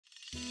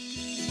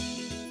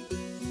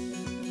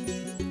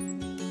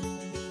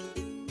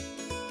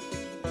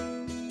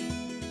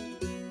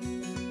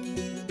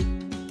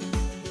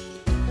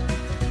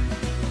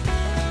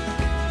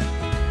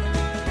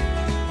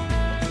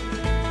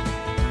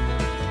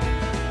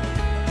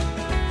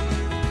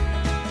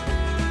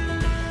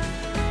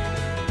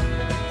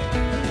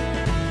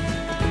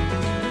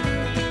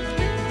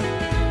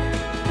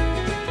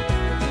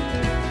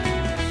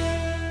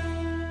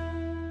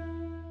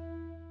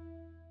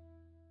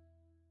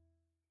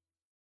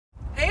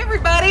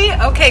everybody.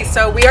 Okay,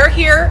 so we are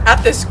here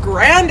at this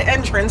grand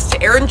entrance to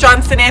Eron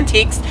Johnson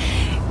Antiques.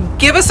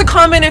 Give us a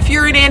comment if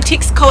you're an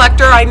antiques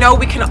collector. I know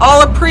we can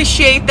all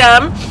appreciate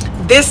them.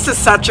 This is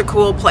such a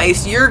cool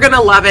place. You're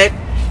gonna love it.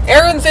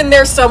 Eron's in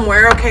there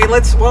somewhere. Okay,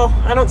 well,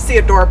 I don't see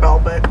a doorbell,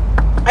 but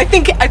I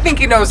think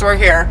he knows we're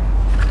here.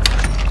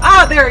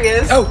 Ah, there he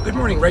is. Oh, good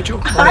morning, Rachel.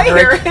 Morning, Hi,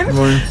 Eric. Eron. Good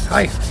morning.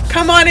 Hi.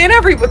 Come on in,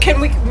 everybody.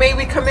 May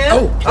we come in?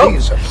 Oh,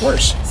 please, of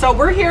course. So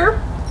we're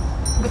here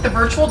with the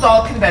Virtual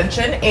Doll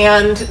Convention,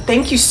 and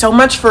thank you so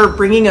much for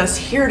bringing us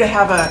here to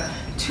have a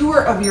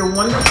tour of your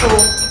wonderful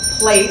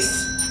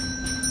place.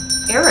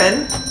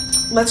 Eron,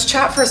 let's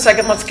chat for a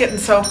second. Let's get in.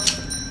 So,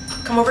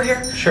 come over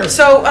here. Sure.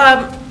 So,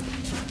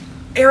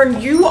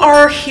 Eron, you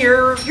are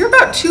here. You're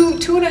about two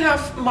and a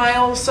half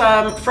miles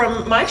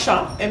from my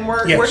shop, and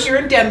we're here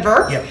in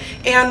Denver. Yep.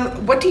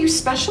 And what do you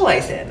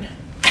specialize in?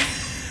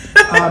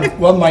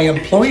 Well, my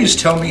employees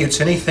tell me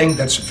it's anything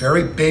that's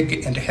very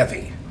big and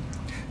heavy,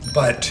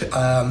 but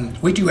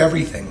we do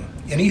everything.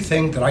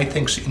 Anything that I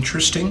think's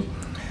interesting,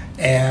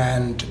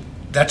 and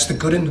that's the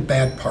good and the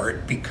bad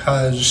part,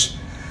 because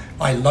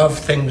I love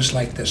things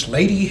like this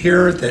lady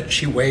here that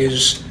she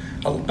weighs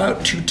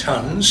about 2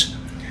 tons.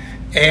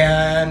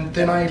 And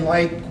then I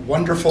like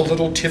wonderful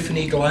little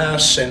Tiffany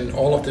glass and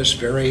all of this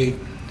very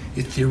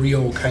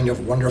ethereal kind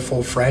of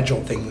wonderful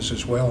fragile things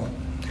as well.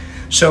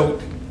 So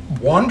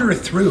wander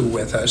through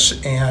with us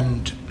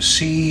and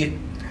see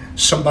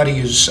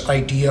somebody's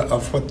idea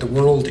of what the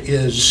world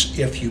is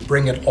if you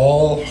bring it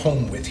all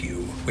home with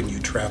you when you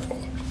travel.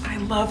 I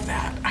love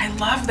that. I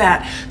love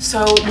that.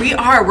 So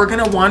we're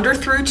going to wander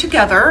through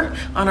together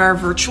on our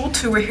virtual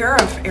tour here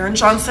of Eron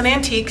Johnson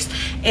Antiques,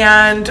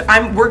 and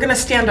we're going to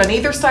stand on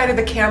either side of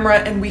the camera,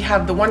 and we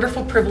have the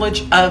wonderful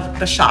privilege of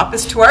the shop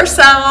is to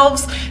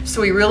ourselves,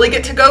 so we really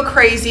get to go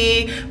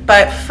crazy.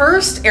 But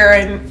first,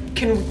 Eron,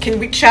 can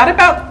we chat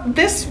about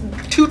this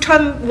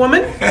 2-ton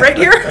woman right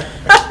here?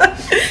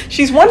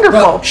 She's wonderful.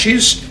 Well,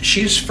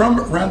 she's from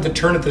around the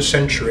turn of the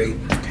century,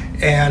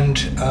 and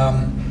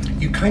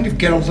you kind of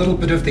get a little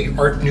bit of the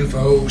Art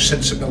Nouveau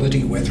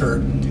sensibility with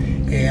her,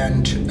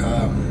 and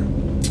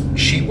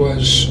she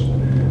was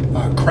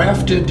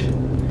crafted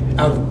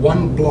out of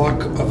 1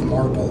 block of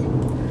marble.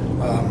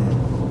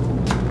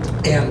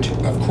 And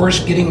of course,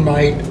 getting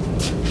I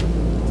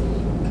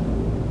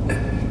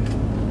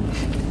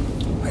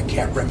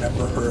can't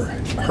remember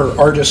her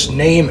artist's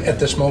name at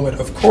this moment,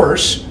 of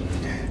course,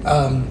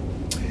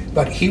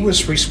 but he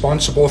was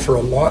responsible for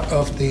a lot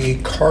of the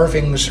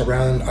carvings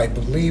around, I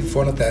believe,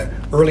 one of the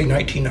early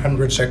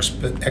 1900s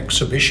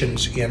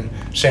exhibitions in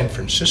San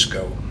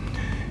Francisco.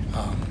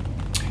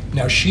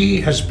 Now,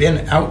 she has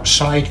been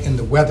outside in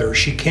the weather.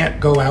 She can't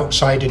go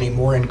outside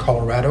anymore in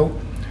Colorado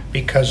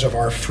because of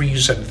our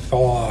freeze and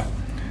thaw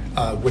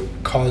would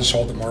cause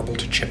all the marble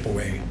to chip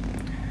away.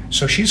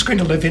 So she's going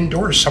to live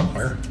indoors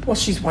somewhere. Well,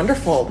 she's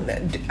wonderful.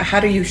 How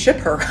do you ship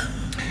her?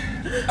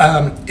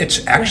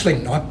 It's actually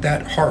not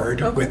that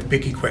hard with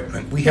big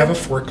equipment. We have a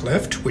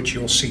forklift, which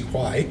you'll see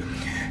why,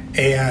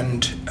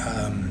 and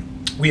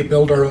we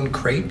build our own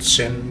crates,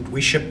 and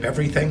we ship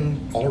everything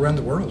all around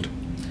the world.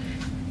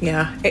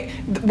 Yeah,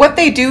 what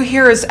they do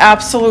here is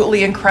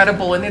absolutely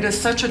incredible, and it is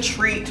such a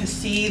treat to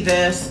see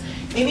this.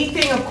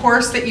 Anything, of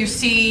course, that you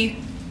see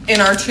in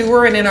our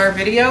tour and in our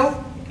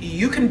video,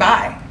 you can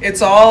buy.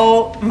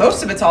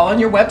 Most of it's all on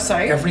your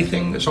website.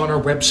 Everything is on our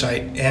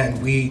website,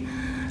 and we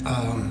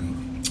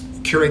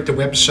curate the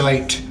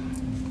website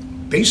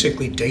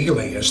basically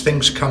daily as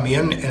things come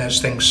in and as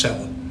things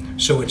sell.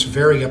 So it's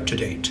very up to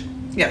date.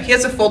 Yeah, he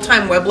has a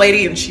full-time web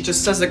lady, and she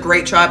just does a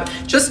great job.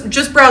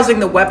 Just browsing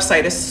the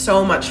website is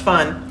so much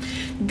fun.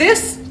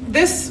 This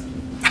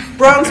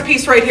bronze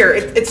piece right here,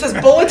 it says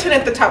bulletin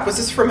at the top. Was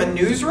this from a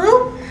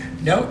newsroom?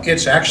 No,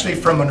 it's actually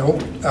from an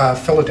old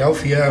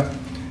Philadelphia,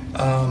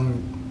 not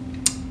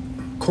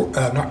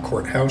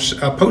courthouse,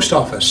 post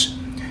office.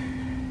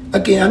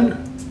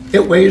 Again,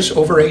 it weighs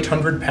over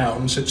 800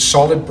 pounds. It's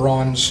solid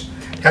bronze,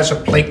 has a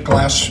plate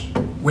glass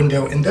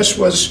window, and this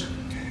was,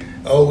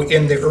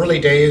 in the early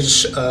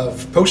days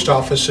of post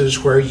offices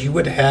where you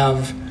would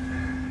have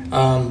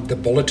the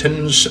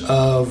bulletins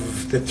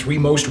of the 3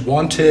 most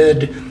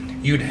wanted,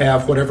 you'd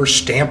have whatever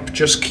stamp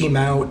just came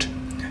out,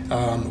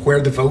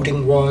 where the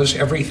voting was,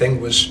 everything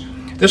was.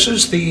 This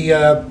is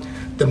the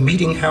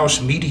meeting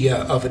house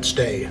media of its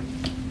day. Oh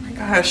my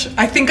gosh,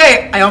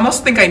 I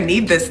almost think I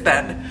need this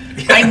then.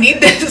 I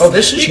need this. Oh,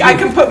 this is I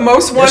can put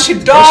most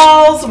wanted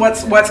dolls.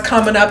 What's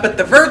coming up at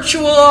the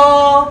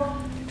virtual?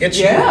 It's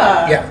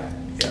yeah.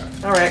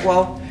 All right.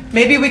 Well,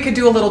 maybe we could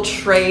do a little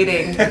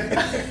trading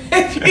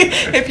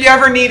if you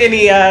ever need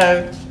any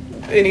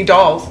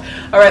dolls.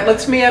 All right.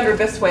 Let's meander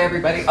this way,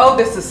 everybody. Oh,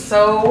 this is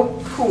so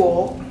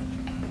cool.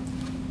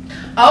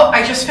 Oh,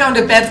 I just found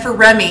a bed for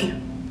Remy.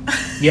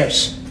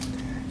 Yes.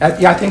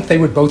 Yeah, I think they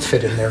would both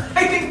fit in there.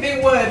 I think they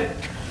would.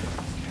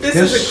 This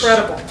is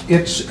incredible.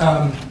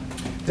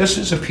 This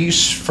is a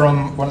piece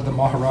from one of the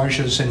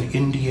Maharajas in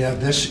India.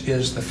 This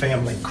is the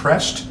family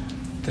crest,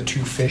 the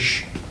 2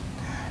 fish,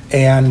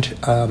 and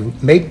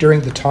made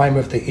during the time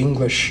of the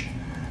English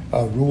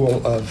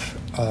rule of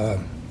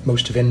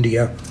most of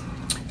India.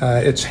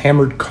 It's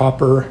hammered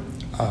copper,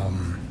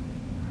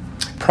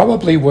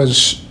 probably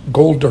was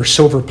gold or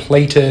silver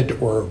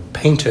plated or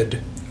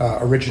painted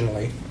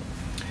originally,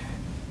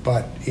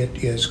 but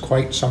it is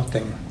quite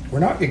something. We're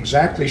not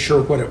exactly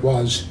sure what it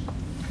was,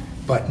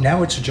 but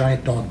now it's a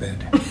giant dog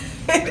bed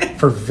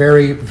for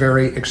very,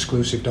 very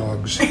exclusive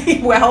dogs.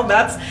 Well,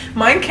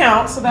 mine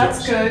counts, so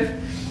that's good.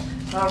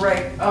 All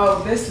right.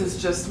 Oh, this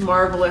is just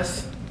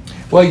marvelous.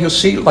 Well, you'll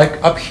see,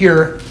 like up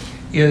here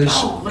is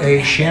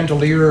a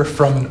chandelier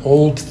from an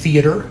old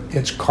theater.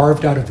 It's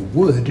carved out of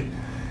wood,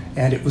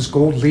 and it was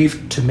gold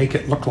leafed to make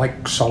it look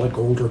like solid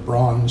gold or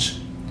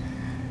bronze.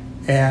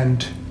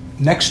 And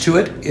next to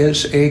it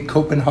is a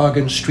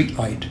Copenhagen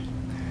streetlight.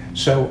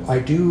 So I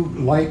do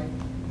like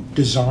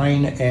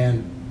design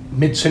and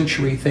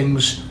mid-century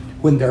things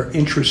when they're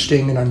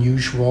interesting and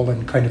unusual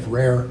and kind of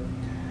rare.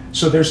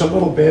 So there's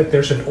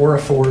there's an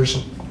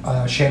Orifors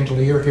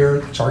chandelier here.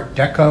 It's Art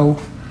Deco.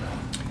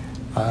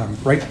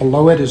 Right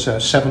below it is a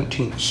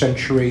 17th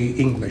century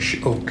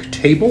English oak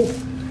table,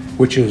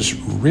 which is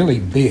really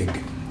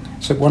big.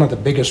 It's like one of the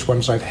biggest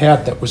ones I've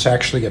had that was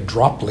actually a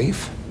drop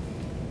leaf.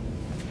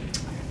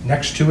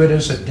 Next to it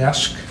is a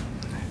desk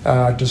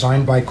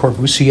designed by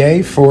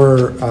Corbusier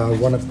for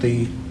one of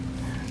the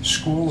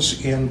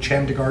schools in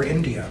Chandigarh,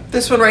 India.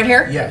 This one right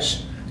here?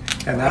 Yes.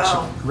 And that's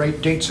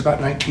dates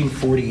about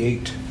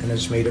 1948 and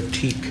is made of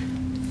teak.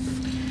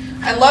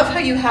 I love how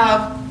you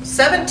have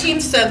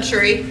 17th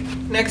century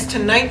next to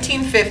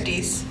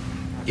 1950s.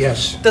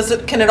 Yes.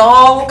 Can it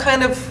all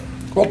kind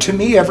of... Well, to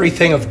me,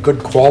 everything of good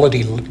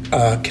quality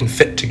can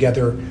fit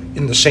together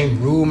in the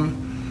same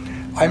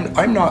room.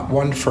 I'm not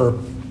one for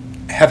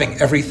having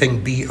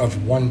everything be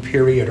of one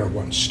period or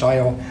one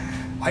style.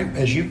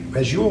 As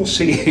you will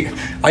see,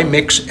 I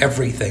mix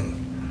everything.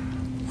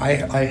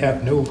 I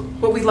have no...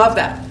 Well, we love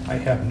that. I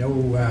have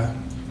no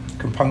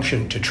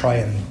compunction to try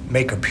and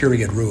make a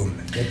period room.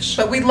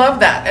 But we love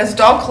that. As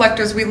doll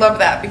collectors, we love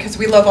that because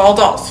we love all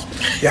dolls.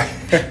 Yeah.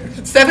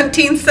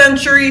 17th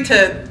century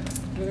to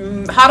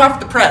hot off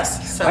the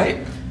press. So.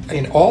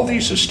 In all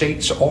these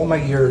estates, all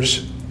my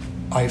years,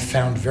 I've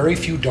found very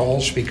few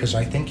dolls because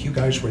I think you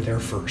guys were there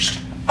first.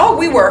 Oh,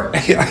 we were.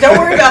 Yeah. Don't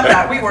worry about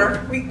that. We were.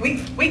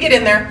 We get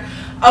in there.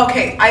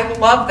 Okay, I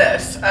love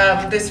this.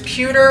 This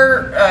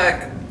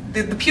pewter...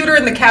 The pewter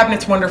in the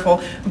cabinet's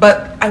wonderful,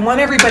 but I want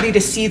everybody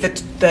to see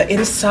the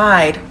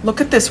inside.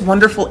 Look at this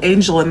wonderful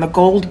angel in the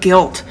gold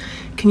gilt.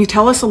 Can you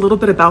tell us a little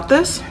bit about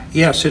this?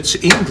 Yes,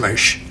 it's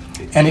English,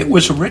 and it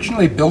was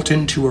originally built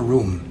into a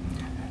room.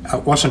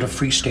 It wasn't a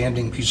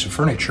freestanding piece of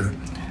furniture,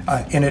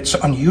 and it's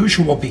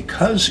unusual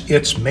because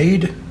it's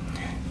made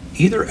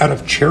either out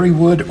of cherry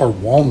wood or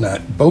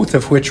walnut, both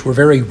of which were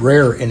very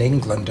rare in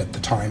England at the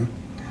time.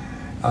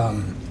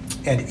 And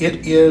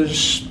it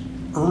is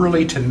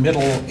early to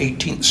middle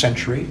 18th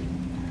century.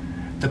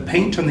 The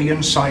paint on the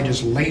inside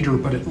is later,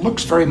 but it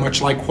looks very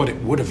much like what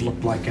it would have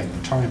looked like at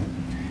the time.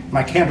 And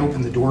I can't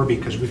open the door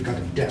because we've got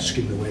a desk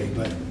in the way,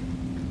 but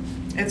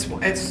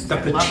the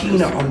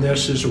patina on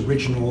this is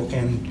original,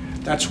 and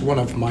that's one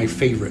of my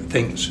favorite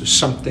things, is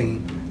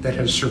something that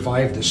has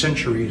survived the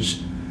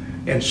centuries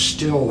and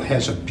still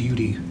has a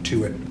beauty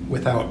to it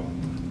without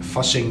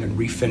fussing and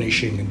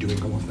refinishing and doing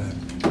all of that.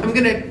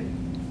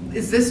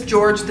 Is this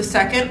George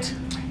II?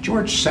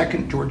 George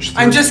II, George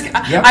III.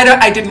 Yep.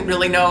 I didn't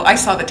really know. I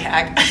saw the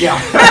tag. Yeah.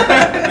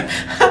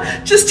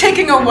 Just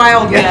taking a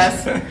wild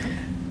guess.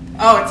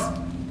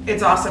 Oh,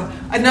 it's awesome.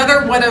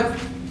 Another one of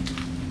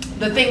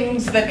the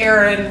things that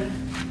Eron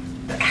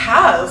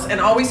has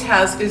and always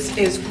has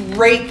is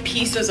great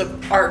pieces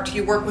of art.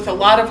 You work with a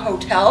lot of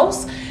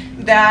hotels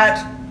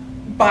that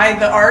buy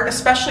the art,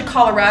 especially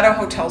Colorado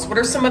hotels. What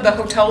are some of the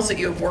hotels that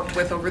you have worked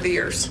with over the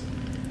years?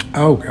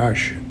 Oh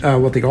gosh,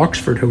 well, the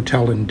Oxford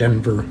Hotel in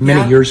Denver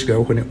many years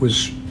ago when it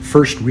was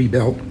first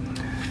rebuilt,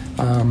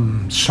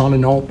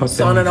 Sonnenalp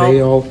up in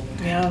Vail,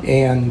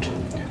 and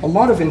a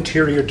lot of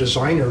interior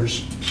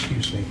designers,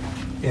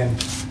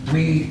 and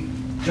we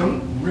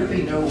don't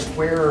really know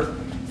where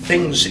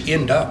things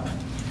end up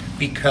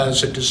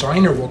because a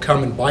designer will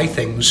come and buy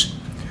things,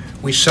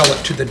 we sell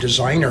it to the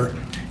designer,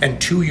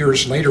 and 2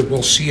 years later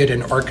we'll see it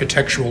in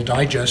Architectural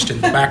Digest in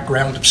the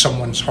background of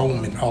someone's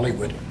home in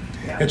Hollywood.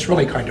 Yeah. It's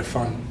really kind of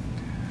fun.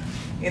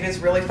 It is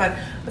really fun.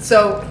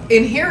 So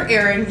in here,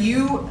 Eron,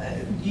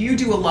 you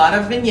do a lot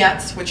of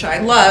vignettes, which I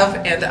love,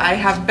 and I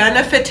have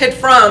benefited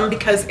from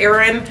because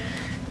Eron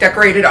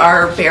decorated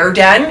our bear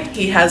den.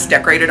 He has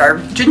decorated our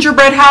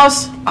gingerbread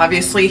house.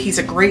 Obviously, he's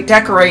a great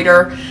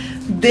decorator.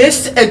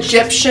 This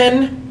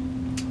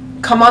Egyptian,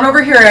 come on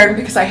over here, Eron,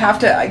 because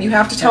you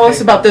have to tell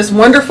us about this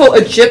wonderful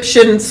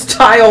Egyptian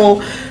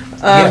style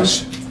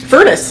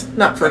fireplace.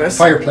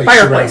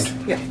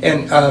 Yeah.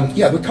 And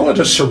we call it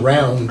a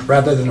surround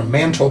rather than a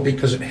mantle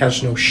because it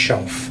has no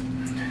shelf.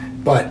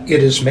 But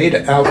it is made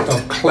out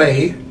of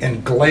clay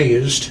and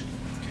glazed.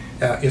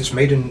 It's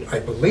made in, I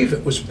believe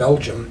it was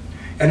Belgium.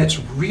 And it's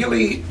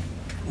really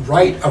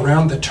right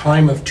around the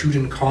time of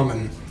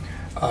Tutankhamun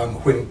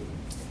when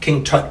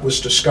King Tut was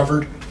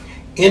discovered.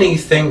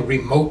 anything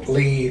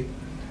remotely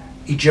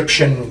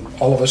Egyptian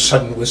all of a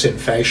sudden was in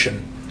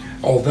fashion.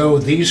 Although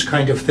these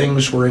kind of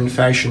things were in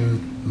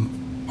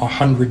fashion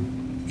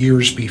 100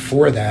 years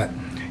before that,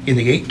 in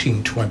the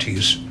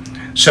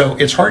 1820s. So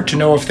it's hard to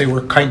know if they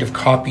were kind of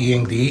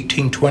copying the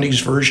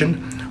 1820s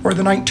version or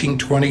the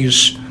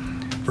 1920s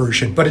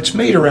version, but it's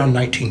made around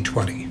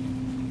 1920.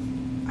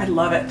 I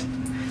love it.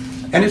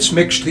 And it's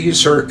mixed.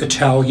 These are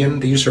Italian.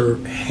 These are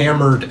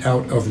hammered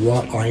out of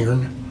wrought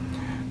iron.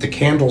 The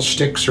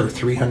candlesticks are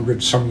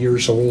 300 some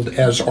years old,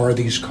 as are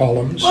these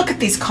columns. Look at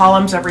these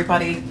columns,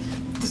 everybody.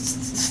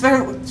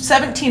 They're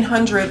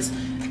 1700s.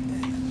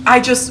 I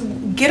just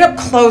get up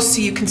close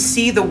so you can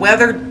see the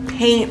weathered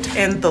paint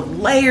and the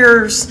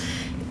layers.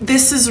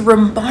 This is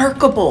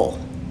remarkable.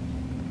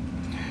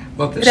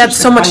 Well, it adds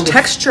so much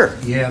texture.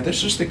 Yeah,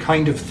 this is the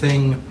kind of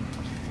thing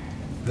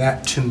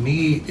that to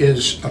me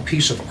is a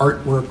piece of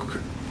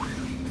artwork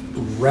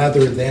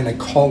rather than a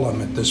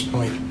column at this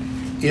point.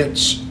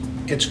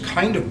 It's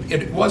kind of,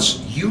 it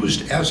was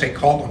used as a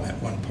column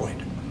at one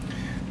point,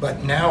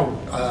 but now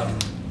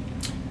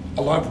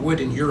a lot of wood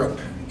in Europe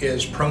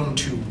is prone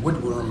to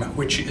woodworm,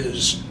 which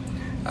is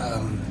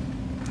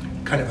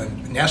kind of a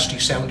nasty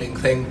sounding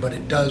thing, but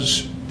it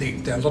does, the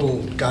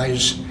little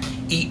guys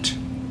eat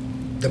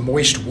the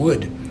moist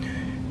wood.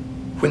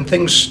 When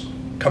things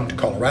come to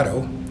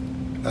Colorado,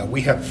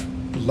 we have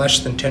less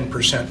than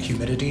 10%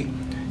 humidity,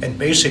 and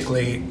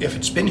basically if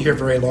it's been here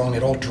very long,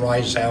 it all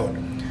dries out.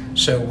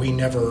 So we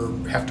never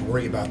have to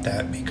worry about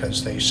that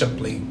because they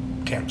simply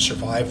can't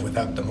survive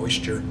without the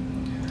moisture.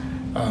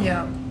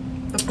 Yeah.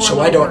 So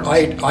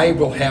I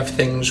will have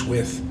things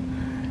with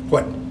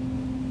what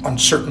on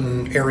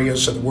certain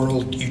areas of the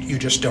world you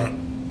just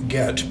don't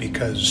get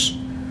because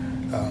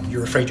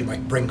you're afraid you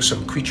might bring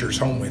some creatures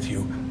home with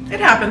you.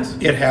 It happens.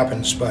 It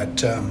happens,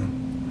 but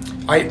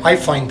I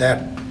find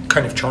that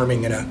kind of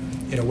charming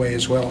in a way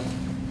as well.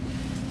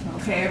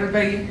 Okay,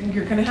 everybody,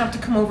 you're going to have to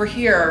come over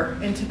here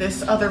into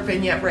this other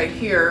vignette right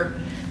here.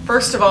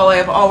 First of all, I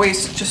have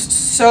always just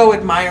so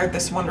admired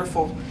this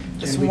wonderful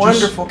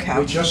couch.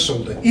 We just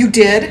sold it. You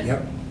did?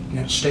 Yep. And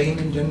it's staying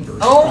in Denver.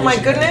 Oh my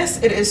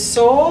goodness, it is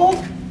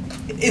sold.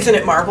 Isn't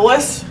it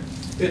marvelous?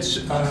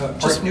 It's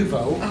Art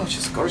Nouveau. Oh, it's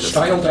just gorgeous.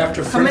 Styled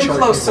after Come French in Art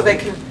close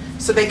Nouveau.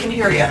 so they can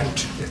hear you.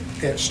 And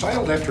it's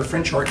styled after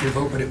French Art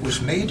Nouveau, but it was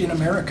made in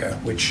America,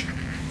 which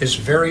is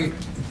very,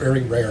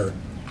 very rare.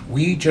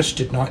 We just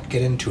did not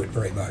get into it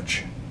very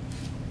much.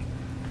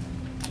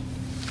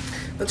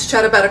 Let's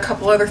chat about a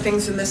couple other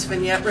things in this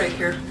vignette right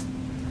here.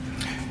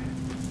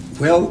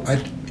 Well,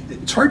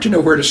 it's hard to know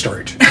where to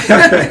start.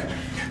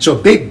 So a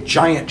big,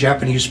 giant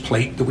Japanese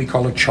plate that we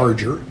call a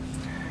charger,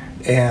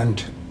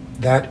 and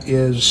that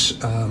is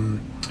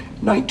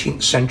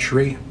 19th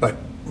century, but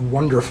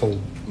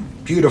wonderful,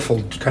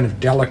 beautiful, kind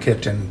of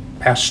delicate and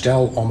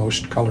pastel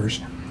almost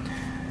colors.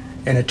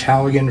 And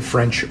Italian,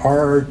 French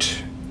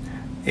art,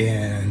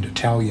 and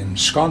Italian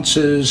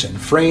sconces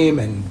and frame,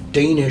 and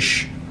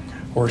Danish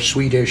or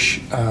Swedish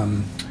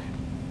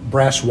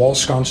brass wall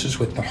sconces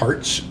with the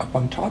hearts up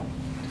on top,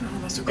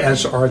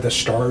 as are the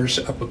stars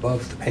up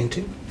above the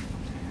painting.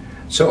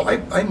 So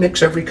I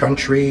mix every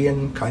country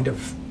and kind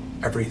of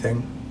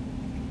everything.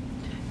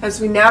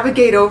 As we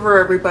navigate over,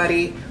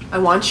 everybody, I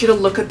want you to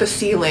look at the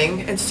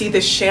ceiling and see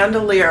this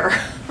chandelier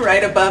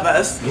right above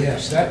us.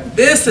 Yes,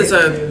 this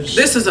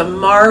is a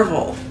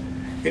marvel.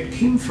 It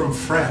came from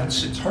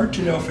France. It's hard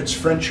to know if it's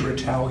French or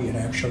Italian,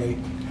 actually.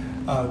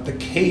 The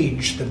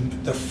cage,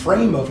 the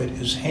frame of it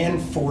is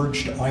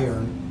hand-forged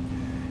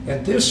iron.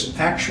 And this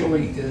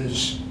actually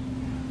is,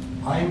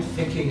 I'm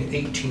thinking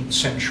 18th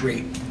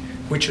century,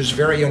 which is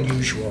very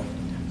unusual.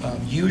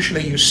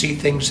 Usually you see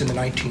things in the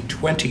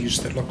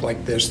 1920s that look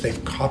like this.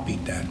 They've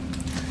copied that.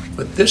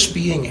 But this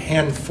being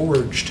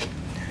hand-forged,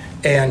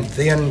 and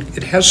then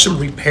it has some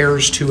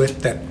repairs to it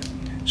that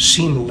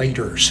seem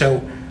later.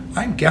 So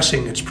I'm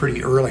guessing it's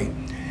pretty early.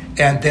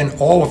 And then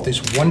all of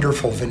this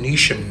wonderful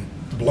Venetian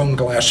blown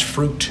glass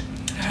fruit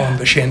on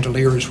the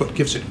chandelier is what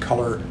gives it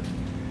color.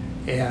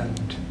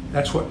 And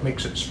that's what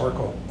makes it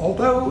sparkle.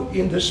 Although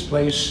in this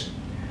place,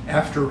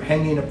 after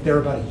hanging up there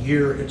about a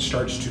year, it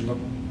starts to look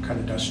kind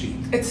of dusty.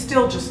 It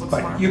still just looks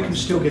marvelous. But you can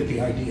still get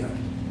the idea.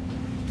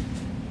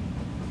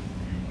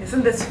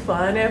 Isn't this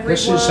fun, everyone?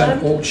 This is an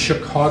old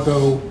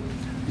Chicago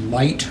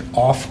light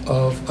off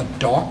of a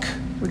dock.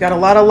 We got a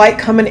lot of light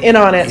coming in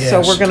on it, Yes. so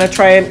we're going to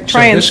try and see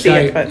it. This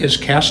guy is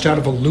cast out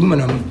of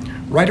aluminum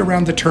right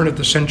around the turn of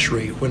the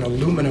century, when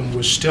aluminum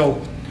was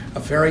still a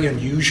very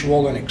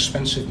unusual and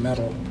expensive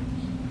metal.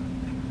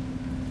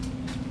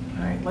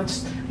 All right,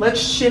 let's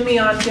shimmy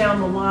on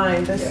down the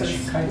line.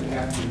 You kind of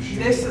have to.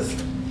 This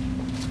is.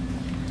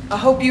 I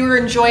hope you were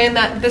enjoying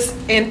this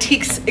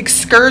antiques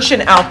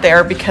excursion out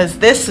there, because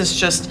this is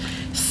just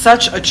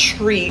such a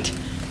treat.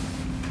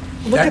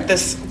 Look at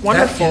this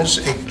wonderful. That is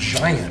a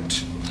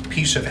giant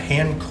piece of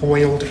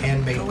hand-coiled,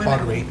 handmade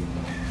pottery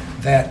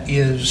that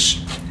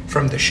is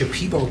from the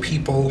Shipibo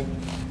people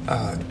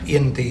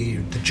in the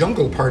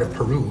jungle part of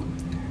Peru.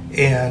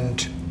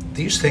 And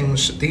these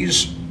things,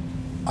 these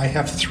I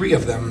have 3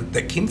 of them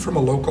that came from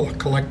a local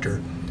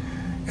collector,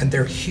 and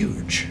they're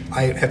huge.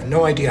 I have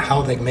no idea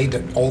how they made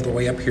it all the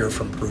way up here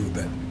from Peru,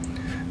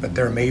 but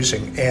they're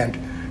amazing, and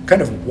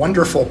kind of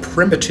wonderful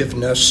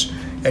primitiveness,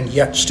 and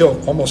yet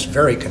still almost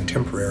very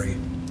contemporary.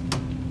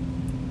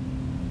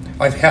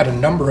 I've had a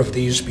number of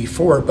these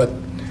before, but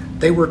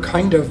they were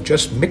kind of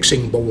just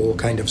mixing bowl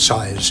kind of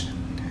size.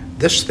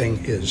 This thing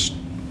is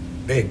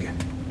big.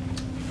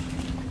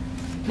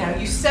 Now,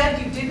 you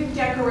said you didn't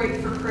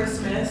decorate for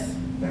Christmas,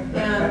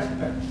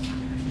 and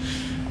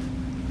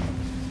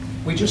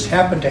we just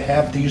happened to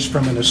have these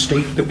from an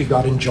estate that we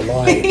got in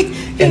July,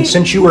 and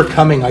since you were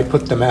coming, I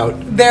put them out.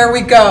 there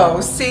we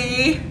go.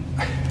 See?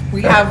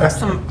 We have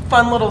some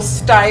fun little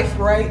stife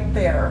right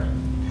there.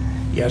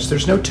 Yes,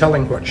 there's no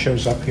telling what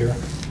shows up here.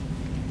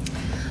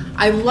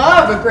 I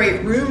love a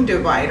great room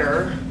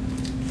divider.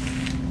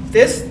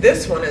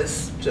 This one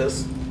is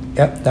just...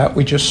 Yep, that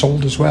we just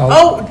sold as well.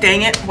 Oh,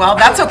 dang it. Well,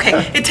 that's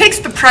okay. It takes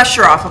the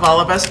pressure off of all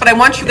of us, but I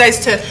want you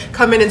guys to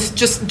come in and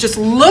just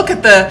look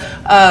at the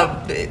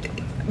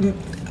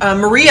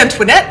Marie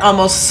Antoinette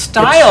almost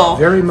style. It's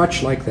very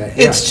much like that.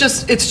 Yeah. It's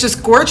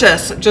just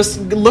gorgeous.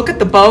 Just look at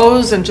the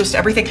bows and just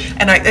everything,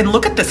 and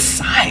look at the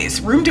size.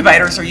 Room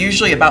dividers are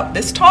usually about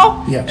this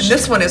tall, yes. And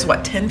this one is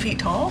what, 10 feet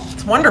tall?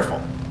 It's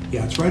wonderful.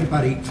 Yeah, it's right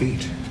about 8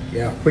 feet.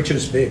 Yeah, which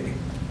is big.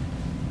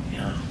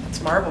 Yeah,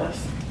 it's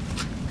marvelous.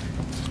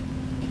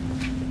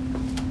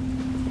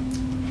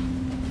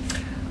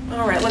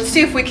 All right, let's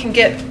see if we can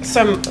get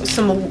some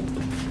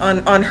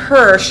on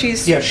her.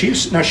 She's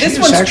she's now this she's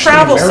one's actually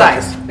travel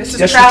American. size. This is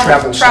Yes,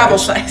 travel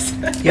size.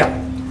 Yeah,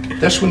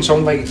 this one's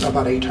only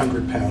about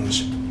 800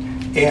 pounds,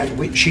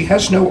 and she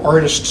has no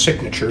artist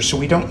signature, so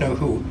we don't know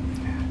who.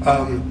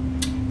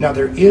 Now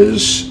there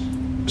is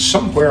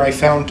somewhere I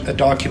found a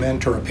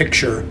document or a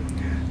picture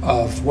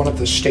of one of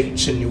the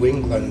states in New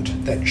England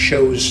that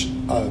shows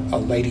a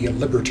Lady of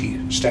Liberty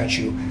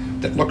statue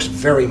that looks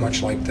very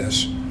much like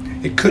this.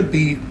 It could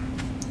be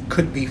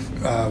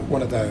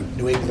one of the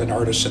New England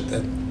artists at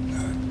the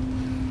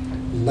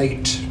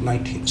late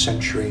 19th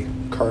century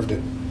carved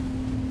it.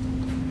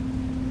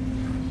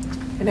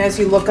 And as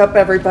you look up,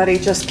 everybody,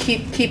 just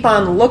keep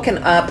on looking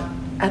up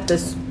at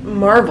this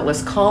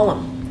marvelous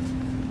column.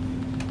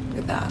 Look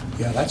at that.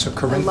 Yeah, that's a I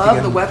Corinthian.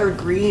 love the weathered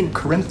green.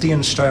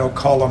 Corinthian style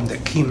column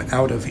that came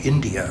out of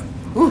India.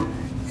 Ooh.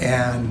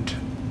 And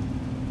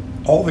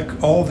all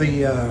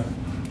the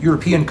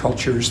European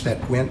cultures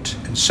that went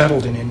and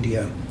settled in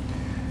India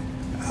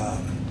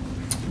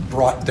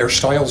brought their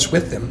styles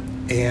with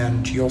them,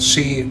 and you'll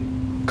see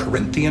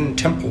Corinthian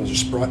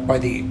temples brought by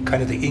the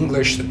kind of the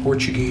English, the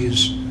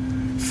Portuguese,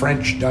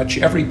 French, Dutch.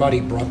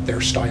 Everybody brought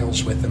their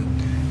styles with them,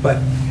 but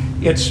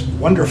it's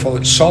wonderful.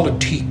 It's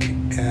solid teak,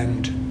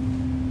 and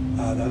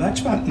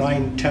that's about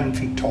 9-10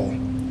 feet tall.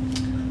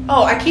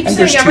 Oh, I keep And saying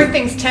there's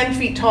everything's 10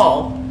 feet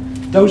tall.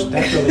 That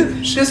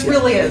really is. This yeah.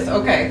 really is.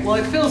 Okay. Well,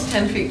 it feels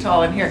 10 feet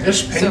tall in here.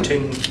 This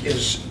painting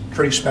is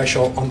pretty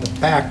special. On the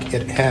back,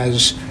 it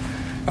has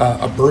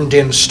a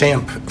burned-in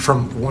stamp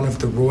from one of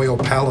the royal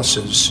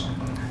palaces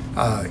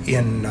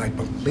in, I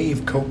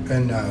believe,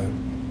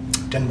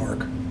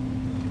 Denmark.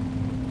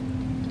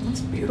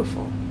 That's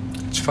beautiful.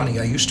 It's funny,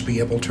 I used to be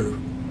able to...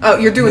 Oh,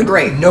 you're doing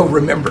great.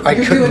 I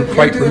couldn't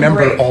quite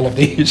remember great. all of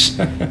these.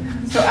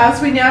 So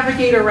as we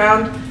navigate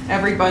around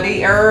everybody,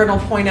 Eron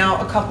will point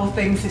out a couple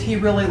things that he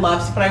really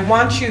loves, but I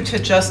want you to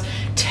just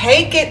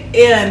take it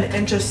in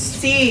and just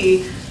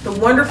see the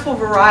wonderful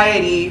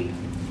variety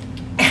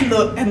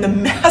and the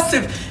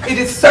massive, it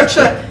is such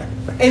a,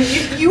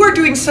 and you are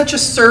doing such a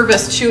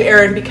service to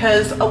Eron,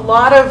 because a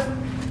lot of,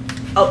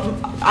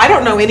 I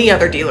don't know any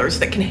other dealers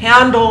that can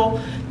handle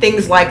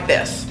things like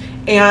this.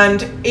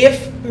 And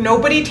if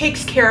nobody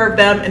takes care of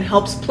them and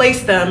helps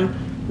place them,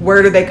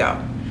 where do they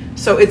go?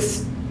 So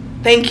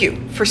thank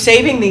you for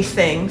saving these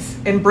things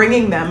and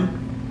bringing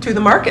them to the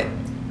market.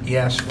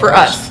 Yes. For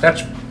us.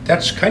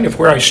 That's kind of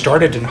where I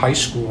started in high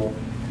school.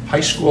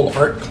 High school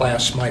art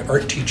class, my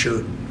art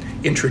teacher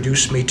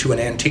introduced me to an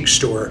antique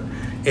store,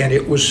 and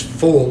it was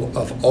full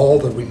of all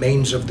the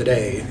remains of the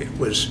day. It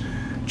was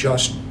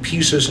just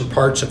pieces and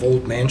parts of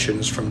old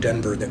mansions from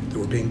Denver that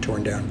were being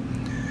torn down.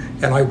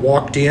 And I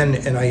walked in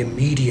and I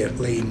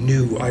immediately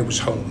knew I was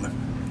home.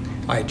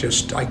 I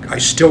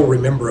still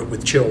remember it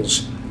with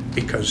chills,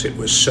 because it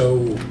was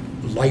so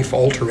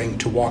life-altering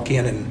to walk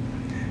in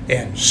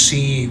and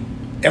see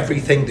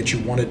everything that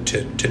you wanted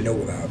to know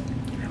about.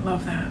 I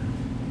love that.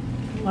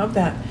 I love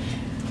that.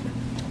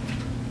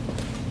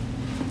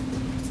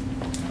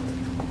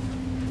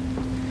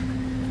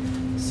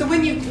 So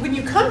when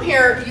you come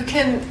here, you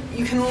can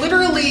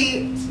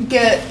literally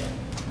get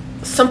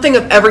something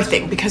of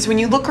everything, because when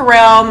you look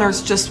around,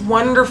 there's just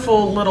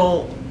wonderful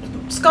little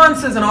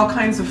sconces and all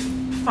kinds of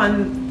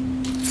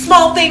fun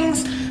small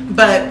things,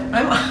 but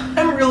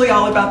I'm really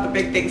all about the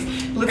big things.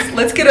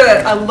 Let's get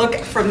a look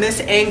from this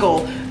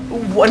angle.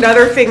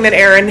 Another thing that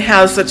Eron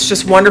has that's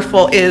just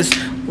wonderful is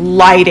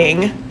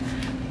lighting.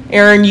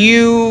 Eron,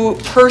 you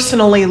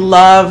personally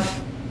love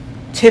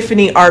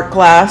Tiffany art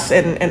glass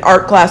and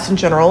art glass in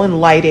general and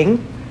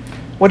lighting.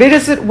 What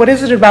is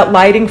it about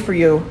lighting for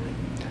you?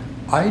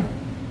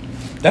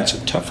 That's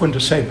a tough one to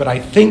say, but I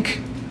think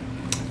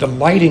the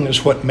lighting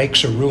is what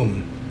makes a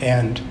room,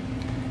 and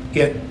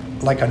it,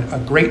 like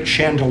a great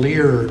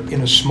chandelier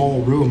in a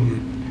small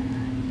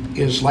room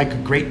is like a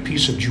great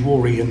piece of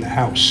jewelry in the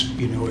house.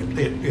 You know,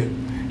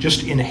 it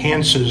just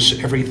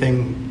enhances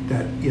everything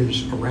that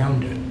is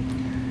around it.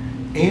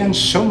 And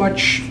so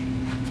much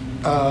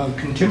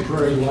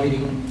contemporary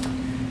lighting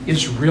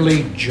is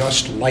really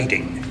just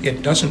lighting.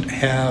 It doesn't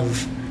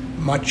have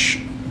much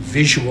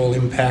visual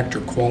impact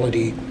or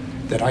quality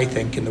that I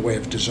think in the way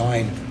of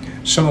design.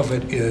 Some of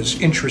it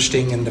is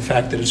interesting in the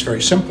fact that it's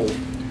very simple,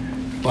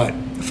 but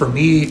for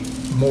me,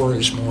 more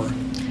is more.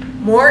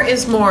 More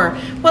is more.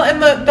 Well,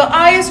 and the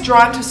eye is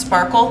drawn to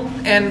sparkle,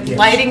 and Yes.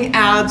 lighting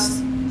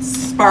adds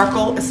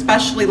sparkle,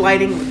 especially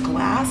lighting with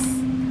glass.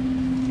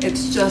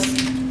 It's just,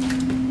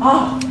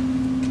 oh,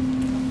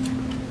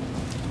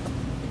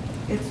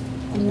 it's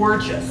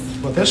gorgeous.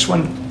 Well, this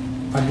one,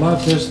 I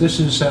love this. This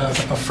is a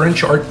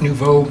French Art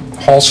Nouveau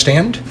hall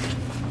stand.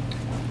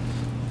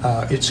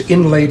 It's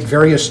inlaid,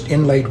 various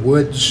inlaid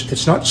woods.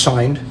 It's not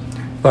signed,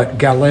 but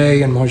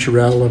Gallet and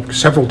Majorelle,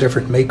 several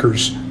different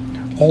makers,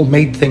 all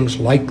made things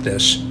like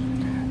this.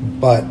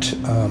 But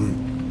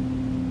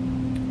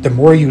the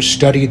more you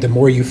study, the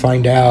more you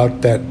find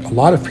out that a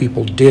lot of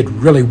people did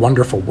really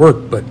wonderful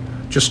work, but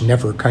just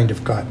never kind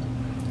of got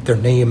their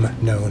name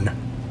known.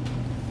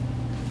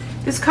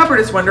 This cupboard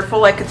is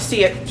wonderful. I could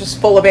see it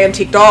just full of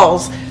antique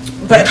dolls,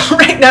 but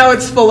right now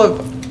it's full of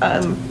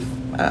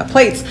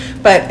plates.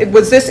 But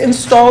was this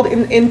installed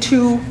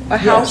into a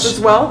house Yes. as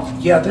well?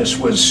 Yeah, this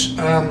was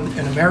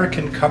an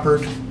American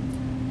cupboard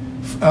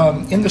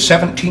in the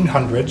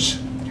 1700s.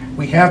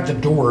 We have the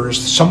doors.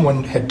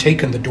 Someone had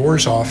taken the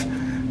doors off,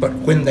 but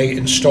when they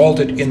installed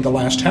it in the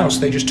last house,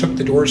 they just took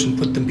the doors and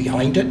put them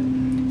behind it,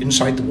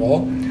 inside the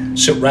wall,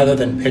 so rather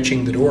than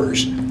pitching the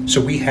doors.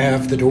 So we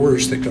have the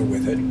doors that go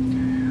with it.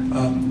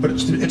 But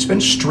it's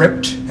been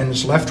stripped and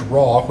is left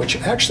raw, which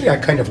actually I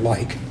kind of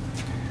like.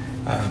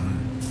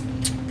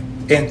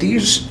 And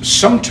these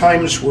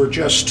sometimes were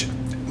just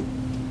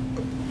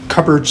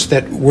cupboards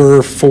that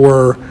were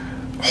for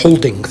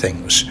holding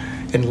things.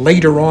 And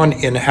later on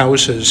in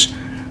houses,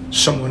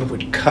 someone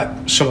would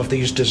cut some of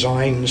these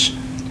designs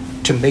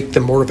to make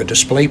them more of a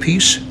display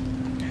piece.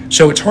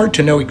 So it's hard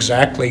to know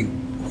exactly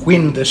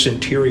when this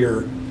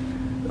interior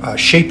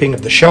shaping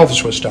of the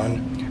shelves was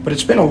done, but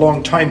it's been a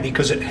long time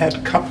because it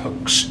had cup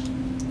hooks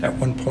at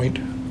one point.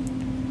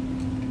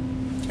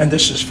 And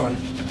this is fun,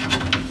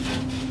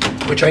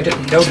 which I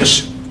didn't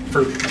notice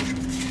for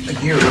a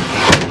year.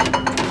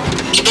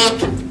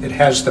 It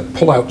has the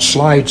pull-out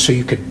slide so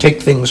you could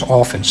take things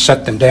off and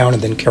set them down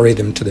and then carry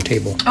them to the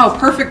table. Oh,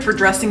 perfect for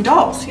dressing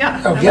dolls,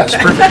 yeah. Oh, yes,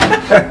 perfect.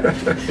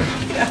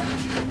 Yeah.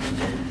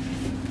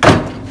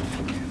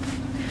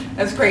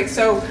 That's great.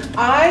 So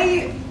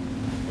I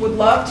would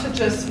love to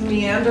just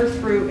meander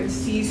through and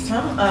see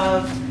some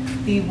of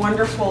the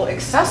wonderful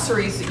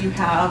accessories that you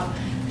have.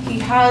 He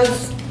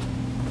has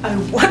a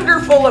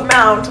wonderful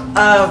amount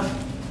of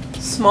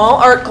small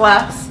art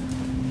glass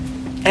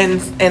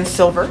and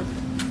silver.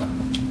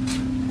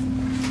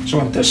 So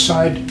on this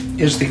side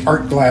is the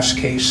art glass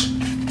case,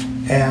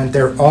 and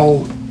they're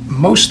all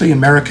mostly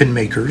American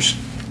makers.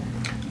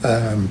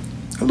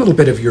 A little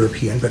bit of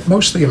European, but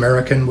mostly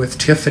American, with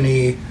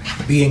Tiffany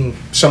being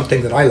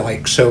something that I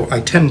like, so I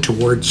tend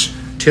towards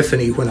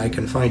Tiffany when I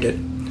can find it.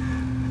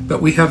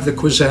 But we have the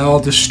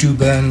Quoizel, the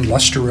Steuben,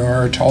 Luster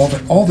Art,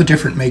 all the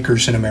different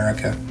makers in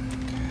America.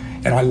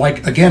 And I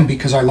like, again,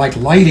 because I like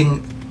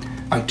lighting,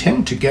 I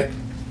tend to get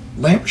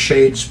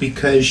lampshades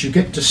because you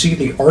get to see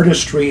the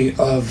artistry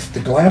of the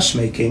glass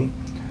making,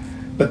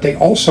 but they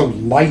also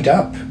light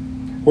up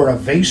where a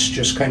vase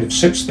just kind of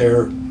sits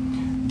there.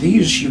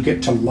 These you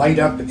get to light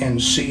up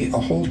and see a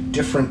whole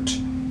different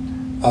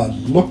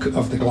look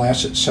of the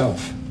glass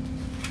itself.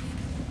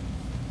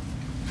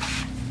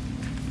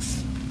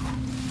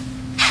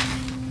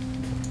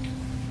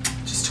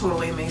 Just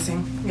totally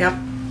amazing. Yep.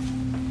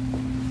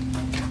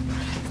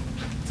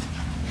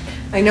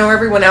 I know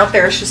everyone out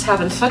there is just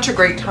having such a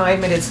great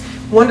time. It is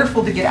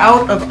wonderful to get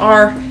out of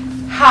our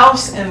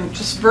house and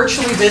just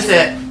virtually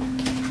visit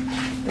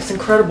this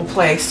incredible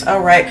place.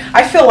 All right.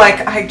 I feel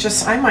like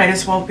I might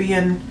as well be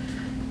in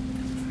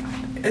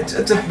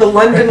the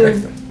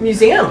London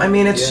Museum. I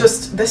mean, it's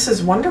just, this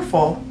is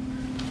wonderful.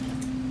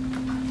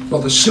 Well,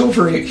 the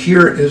silver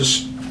here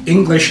is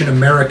English and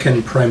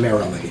American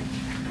primarily.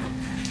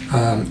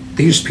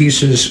 These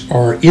pieces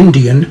are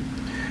Indian,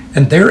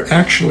 and they're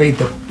actually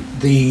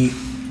the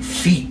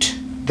feet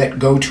that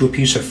go to a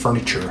piece of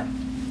furniture.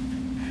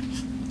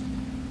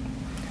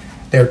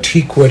 They're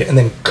teak wood and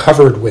then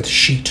covered with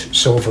sheet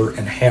silver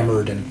and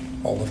hammered and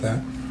all of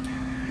that.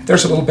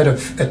 There's a little bit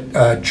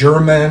of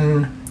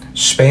German,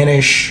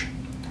 Spanish,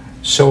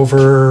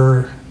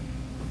 silver,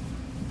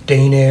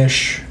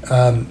 Danish.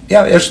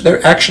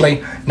 They're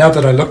actually, now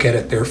that I look at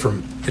it,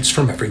 it's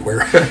from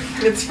everywhere.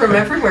 It's from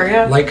everywhere,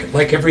 yeah.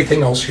 Like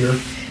everything else here.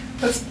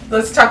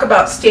 Let's talk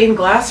about stained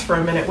glass for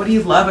a minute. What do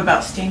you love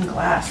about stained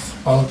glass?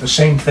 Oh, the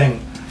same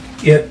thing.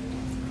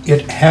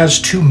 It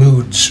has two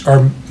moods,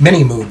 or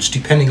many moods,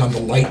 depending on the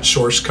light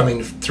source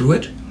coming through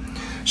it.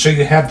 So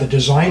you have the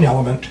design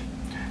element,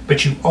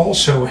 but you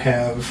also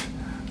have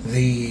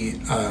the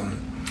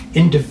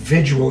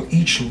individual,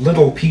 each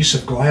little piece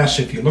of glass,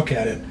 if you look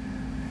at it,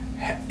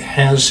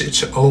 has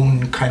its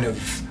own kind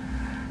of,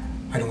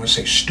 I don't want to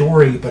say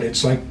story, but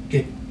it's like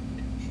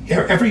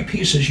every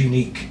piece is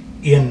unique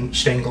in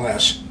stained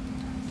glass.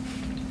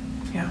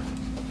 Yeah,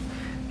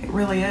 it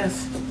really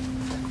is.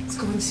 Let's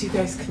go and see if you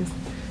guys can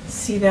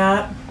see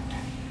that.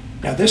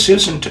 Now this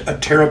isn't a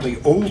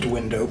terribly old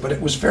window, but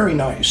it was very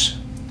nice.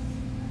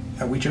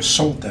 We just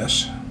sold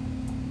this.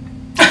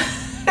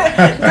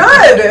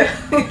 Good.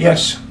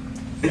 Yes.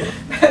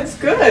 That's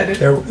good.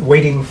 They're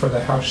waiting for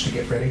the house to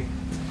get ready.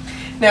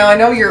 Now I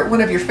know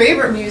one of your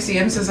favorite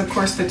museums is of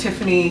course the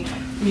Tiffany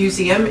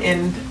Museum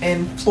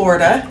in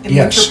Florida, in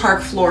Yes. Winter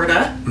Park,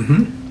 Florida.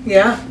 Mm-hmm.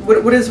 Yeah.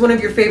 What is one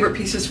of your favorite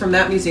pieces from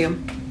that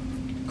museum?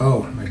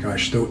 Oh my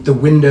gosh, the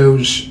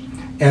windows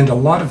and a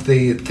lot of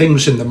the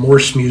things in the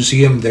Morse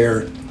Museum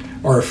there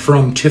are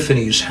from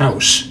Tiffany's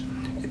house,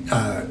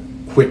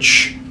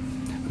 which,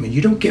 I mean,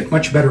 you don't get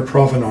much better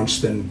provenance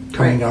than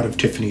coming out of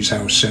Tiffany's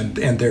house, and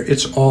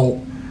it's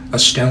all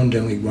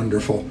astoundingly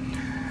wonderful.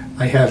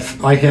 I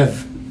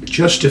have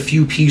just a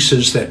few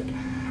pieces that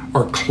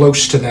are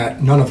close to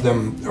that. None of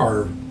them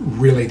are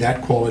really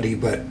that quality,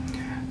 but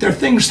they're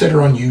things that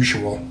are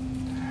unusual.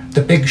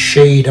 The big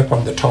shade up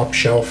on the top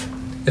shelf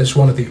is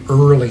one of the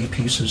early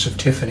pieces of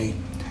Tiffany.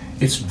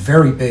 It's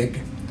very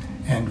big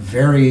and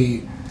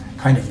very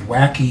kind of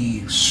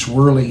wacky,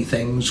 swirly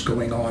things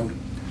going on.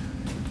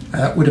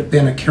 That would have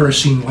been a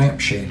kerosene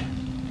lampshade.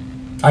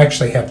 I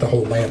actually have the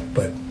whole lamp,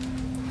 but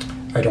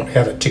I don't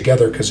have it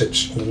together because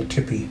it's a little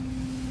tippy.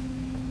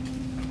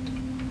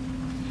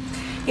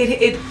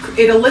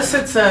 It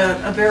elicits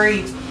a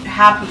very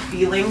happy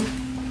feeling,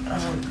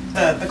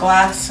 the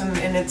glass,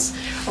 and it's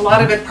a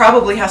lot of it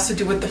probably has to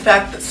do with the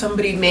fact that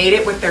somebody made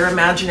it with their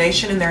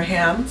imagination in their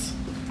hands.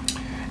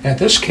 And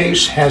this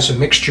case has a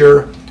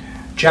mixture,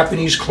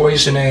 Japanese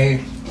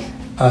cloisonne,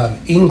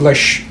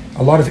 English,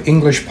 a lot of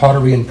English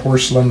pottery and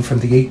porcelain from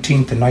the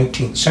 18th and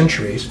 19th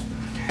centuries.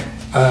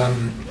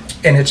 And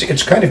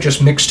it's kind of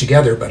just mixed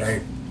together, but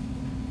I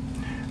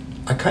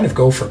kind of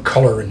go for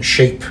color and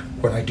shape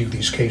when I do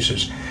these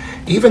cases.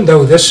 Even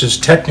though this is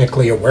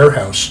technically a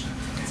warehouse,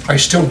 I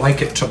still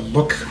like it to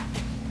look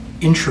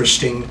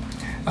interesting.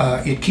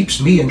 It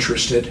keeps me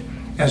interested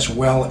as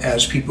well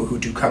as people who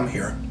do come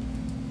here.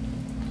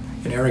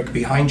 And Eric,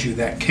 behind you,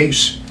 that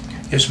case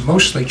is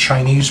mostly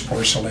Chinese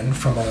porcelain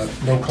from a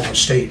local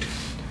estate,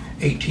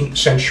 18th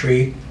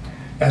century,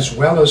 as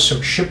well as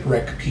some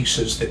shipwreck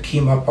pieces that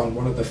came up on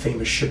one of the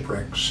famous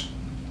shipwrecks.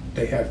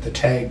 They have the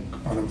tag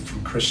on them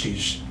from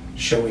Christie's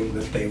showing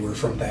that they were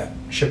from that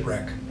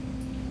shipwreck.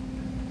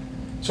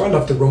 So I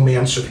love the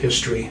romance of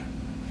history.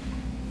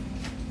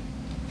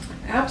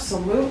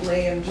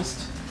 Absolutely, and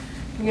just,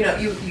 you know,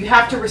 you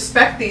have to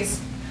respect these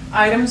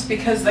items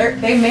because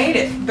they made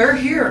it. They're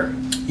here.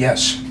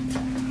 Yes.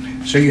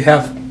 So you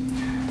have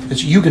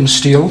it's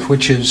Jugendstil,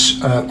 which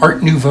is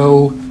Art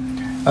Nouveau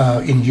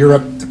in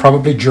Europe,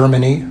 probably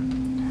Germany.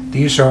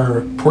 These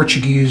are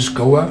Portuguese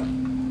Goa.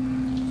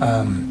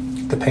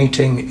 The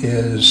painting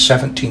is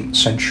 17th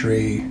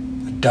century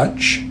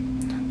Dutch.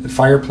 The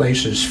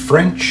fireplace is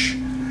French.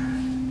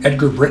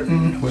 Edgar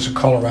Britton was a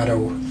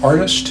Colorado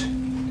artist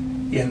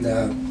in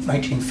the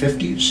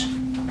 1950s.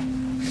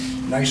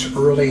 Nice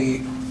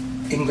early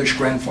English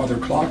grandfather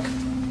clock.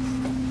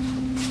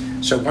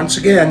 So once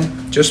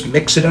again, just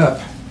mix it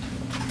up.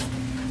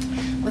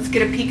 Let's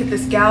get a peek at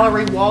this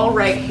gallery wall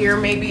right here.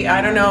 Maybe,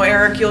 I don't know,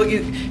 Eric,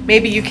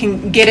 maybe you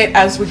can get it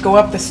as we go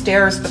up the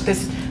stairs, but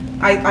this,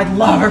 I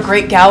love a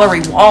great gallery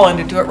wall, and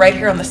to do it right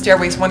here on the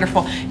stairway is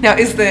wonderful. Now,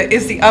 is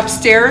the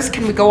upstairs,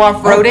 can we go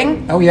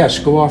off-roading? Oh yes,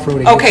 go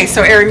off-roading. Okay,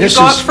 so Aaron, you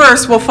go up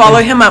first, we'll follow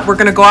him up. We're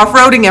gonna go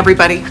off-roading,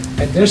 everybody.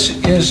 And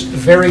this is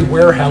very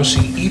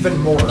warehousey, even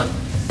more.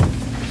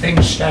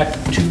 Things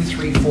stacked 2,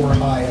 3, 4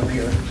 high up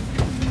here.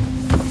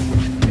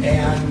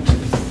 And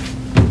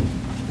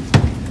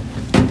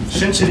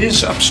since it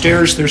is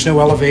upstairs, there's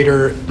no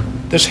elevator,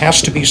 this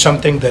has to be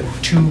something that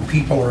 2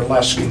 people or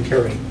less can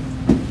carry.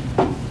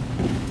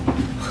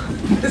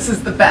 This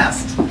is the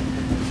best.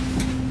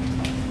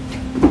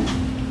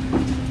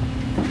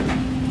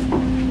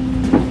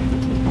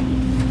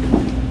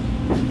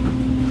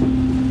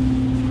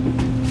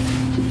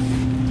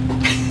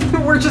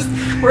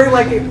 we're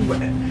like,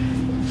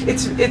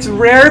 it's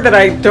rare that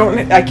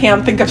I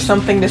can't think of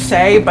something to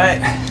say, but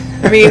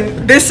I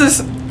mean, this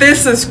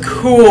is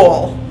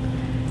cool.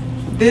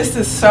 This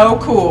is so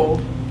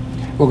cool.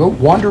 We'll go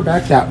wander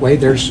back that way.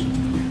 There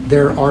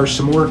are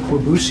some more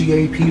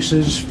Corbusier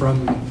pieces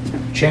from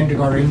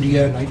Chandigarh,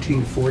 India,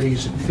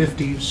 1940s and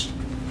 50s.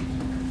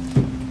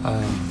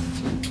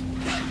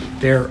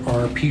 There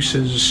are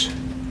pieces,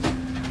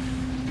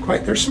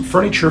 there's some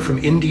furniture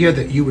from India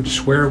that you would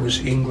swear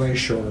was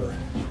English or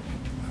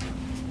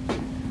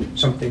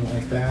something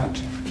like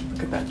that.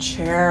 Look at that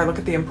chair, look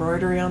at the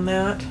embroidery on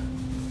that.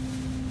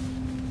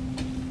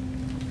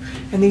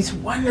 And these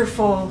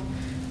wonderful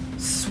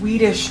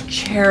Swedish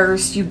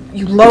chairs. You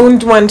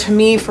loaned one to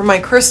me for my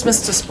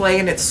Christmas display,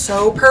 and it's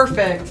so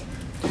perfect.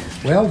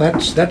 Well,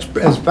 that's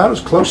about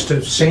as close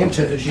to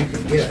Santa as you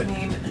can get. I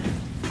mean,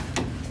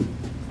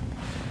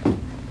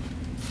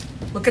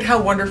 look at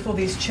how wonderful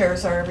these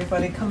chairs are,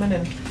 everybody. Come in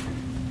and...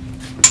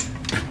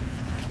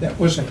 That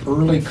was an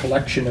early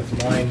collection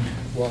of mine,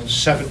 was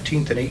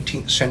 17th and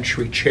 18th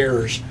century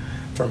chairs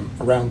from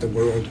around the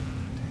world.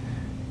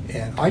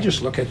 And I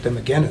just look at them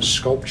again as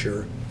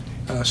sculpture.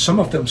 Some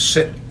of them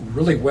sit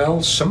really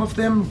well, some of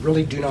them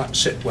really do not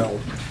sit well,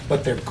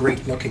 but they're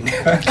great looking.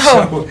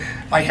 So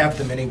I have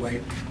them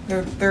anyway.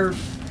 They're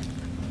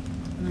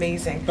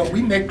amazing. But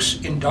we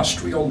mix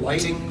industrial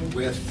lighting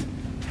with,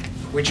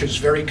 which is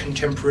very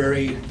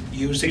contemporary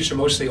use. These are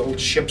mostly old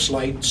ship's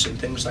lights and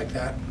things like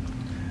that.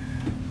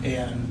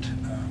 And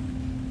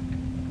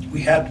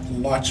we had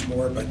lots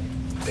more, but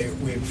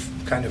we've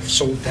kind of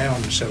sold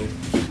down, so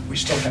we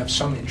still have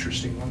some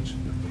interesting ones.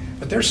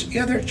 But there's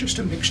just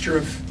a mixture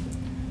of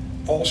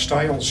all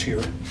styles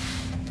here.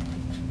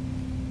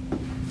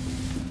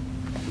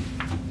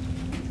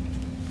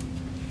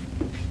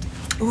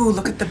 Ooh,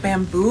 look at the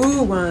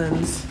bamboo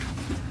ones.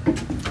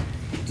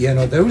 Yeah,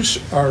 no, those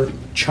are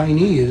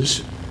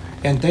Chinese,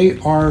 and they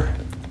are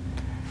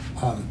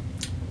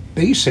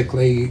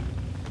basically,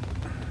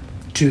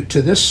 to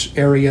this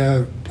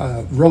area,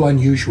 real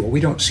unusual.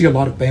 We don't see a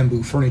lot of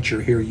bamboo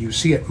furniture here. You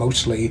see it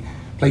mostly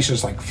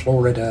places like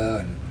Florida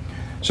and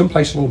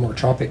someplace a little more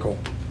tropical.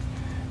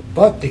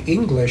 But the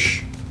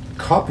English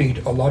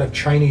copied a lot of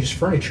Chinese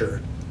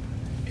furniture.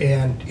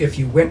 And if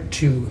you went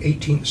to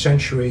 18th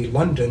century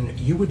London,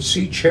 you would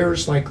see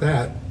chairs like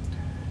that,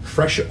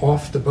 fresh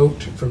off the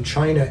boat from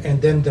China,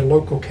 and then the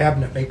local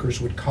cabinet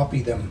makers would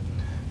copy them,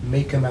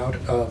 make them out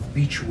of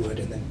beechwood,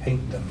 and then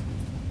paint them.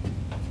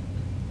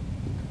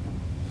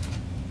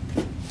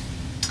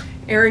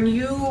 Erin,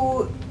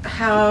 you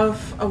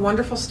have a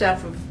wonderful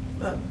staff of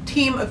a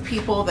team of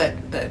people that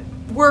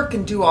work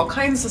and do all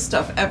kinds of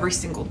stuff every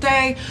single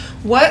day.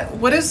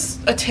 What is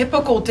a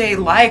typical day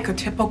like, a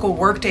typical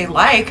work day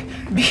like,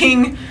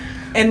 being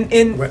an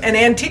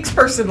antiques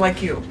person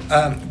like you?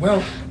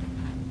 Well,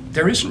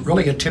 there isn't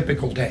really a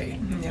typical day.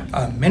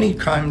 Yeah. Many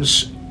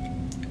times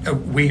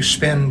we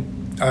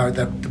spend,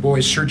 the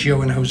boys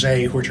Sergio and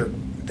Jose, which are,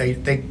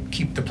 they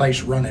keep the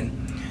place running,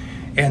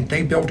 and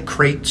they build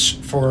crates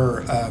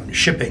for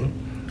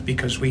shipping,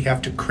 because we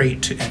have to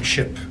crate and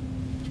ship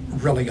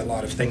really a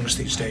lot of things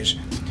these days.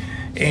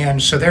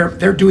 And so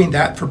they're doing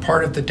that for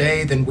part of the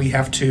day. Then we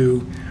have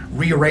to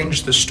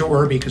rearrange the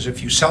store, because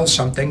if you sell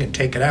something and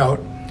take it out,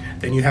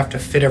 then you have to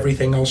fit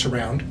everything else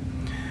around.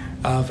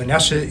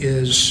 Vanessa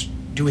is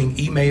doing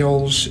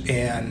emails,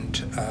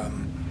 and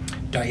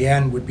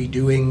Diane would be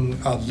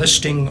doing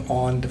listing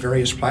on the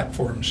various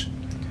platforms,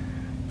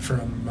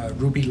 from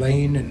Ruby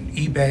Lane and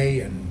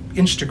eBay and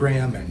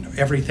Instagram and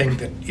everything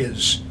that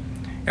is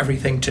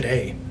everything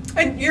today.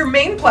 And your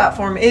main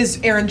platform is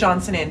Eron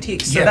Johnson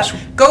Antiques. So yes.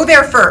 Go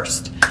there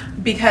first,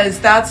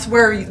 because that's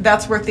where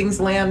things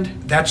land.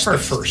 That's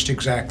first. the first,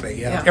 exactly.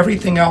 Yeah. Yeah.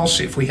 Everything else,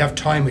 if we have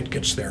time, it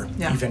gets there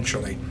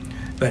eventually.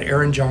 But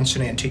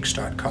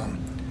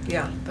EronJohnsonAntiques.com.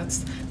 Yeah,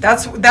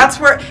 that's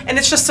where, and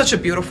it's just such a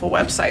beautiful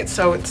website.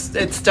 So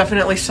it's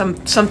definitely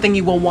something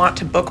you will want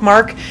to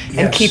bookmark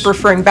and keep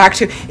referring back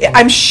to.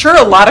 I'm sure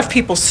a lot of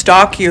people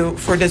stalk you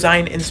for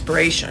design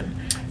inspiration.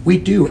 We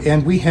do,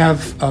 and we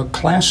have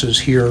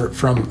classes here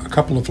from a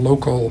couple of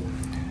local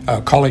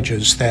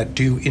colleges that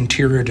do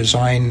interior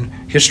design,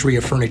 history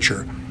of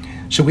furniture.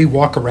 So we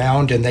walk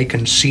around and they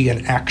can see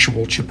an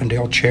actual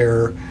Chippendale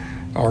chair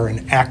or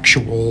an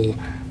actual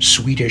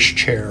Swedish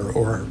chair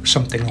or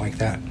something like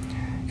that.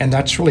 And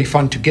that's really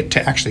fun to get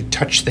to actually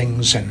touch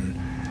things, and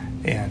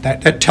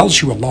that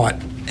tells you a lot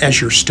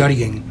as you're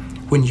studying,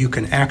 when you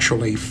can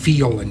actually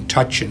feel and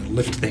touch and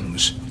lift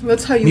things.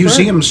 That's how you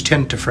Museums learn.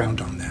 Tend to frown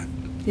on that.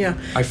 Yeah.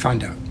 I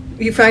find out.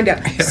 You find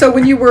out. So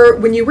when you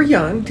were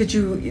young,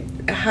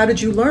 how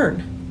did you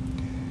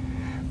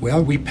learn?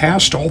 Well, we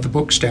passed all the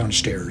books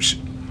downstairs.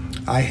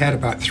 I had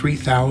about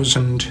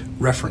 3,000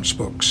 reference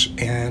books,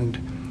 and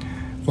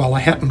while I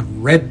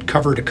hadn't read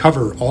cover to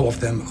cover all of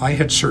them, I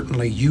had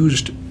certainly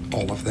used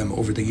all of them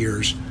over the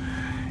years.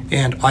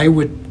 And I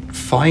would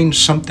find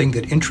something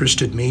that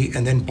interested me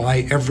and then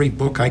buy every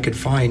book I could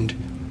find,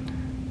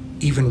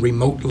 even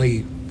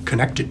remotely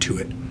connected to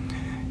it.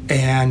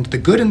 And the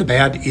good and the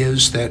bad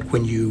is that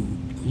when you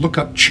look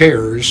up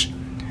chairs,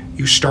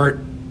 you start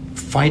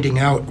finding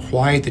out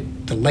why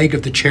the leg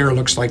of the chair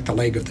looks like the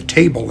leg of the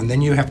table, and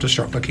then you have to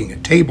start looking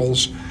at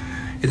tables,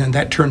 and then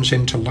that turns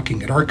into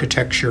looking at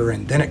architecture,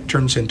 and then it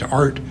turns into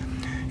art,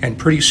 and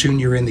pretty soon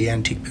you're in the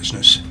antique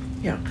business.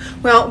 Yeah.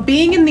 Well,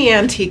 being in the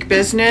antique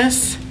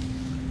business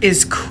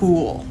is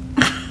cool.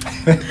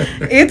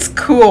 It's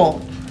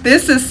cool.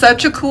 This is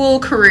such a cool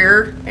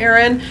career,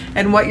 Erin,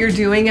 and what you're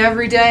doing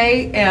every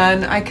day.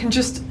 And I can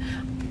just,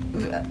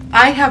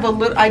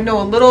 I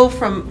know a little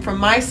from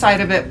my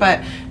side of it,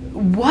 but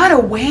what a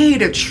way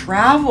to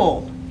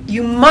travel.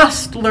 You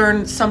must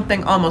learn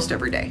something almost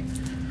every day.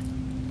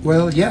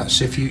 Well,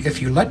 yes. If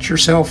you let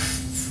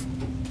yourself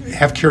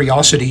have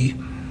curiosity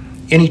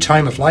any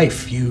time of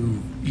life,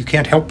 you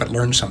can't help but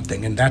learn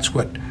something, and that's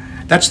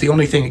the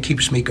only thing that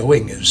keeps me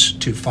going, is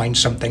to find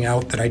something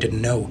out that I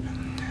didn't know.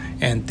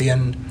 And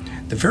then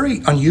the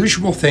very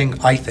unusual thing,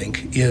 I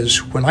think,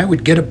 is when I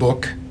would get a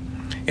book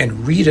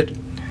and read it,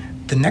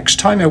 the next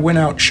time I went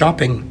out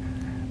shopping,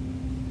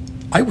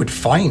 I would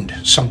find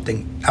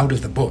something out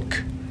of the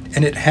book,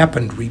 and it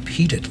happened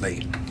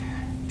repeatedly.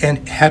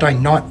 And had I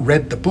not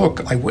read the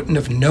book, I wouldn't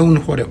have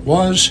known what it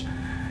was,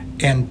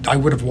 and I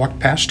would have walked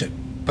past it.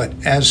 But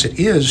as it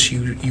is,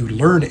 you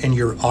learn, and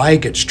your eye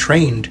gets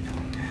trained,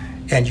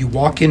 and you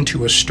walk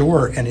into a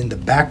store, and in the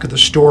back of the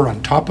store,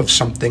 on top of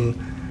something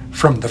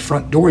from the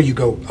front door, you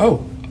go,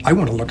 oh, I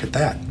want to look at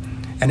that.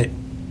 And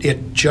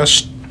it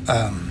just,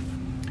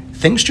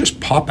 things just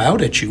pop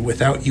out at you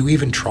without you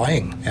even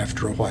trying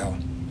after a while.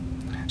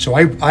 So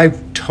I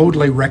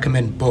totally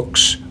recommend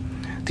books.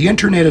 The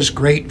internet is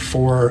great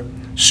for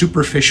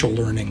superficial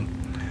learning,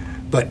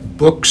 but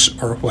books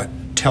are what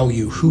tell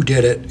you who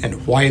did it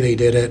and why they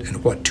did it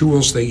and what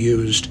tools they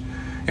used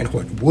and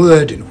what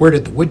wood and where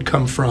did the wood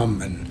come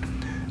from and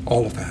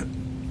all of that.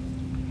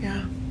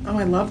 Yeah. Oh,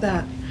 I love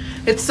that.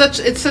 It's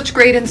such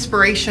great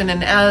inspiration,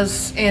 and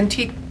as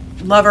antique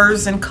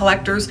lovers and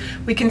collectors,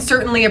 we can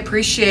certainly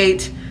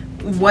appreciate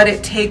what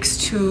it takes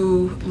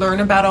to learn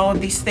about all of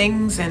these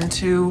things and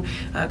to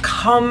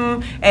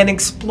come and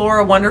explore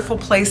a wonderful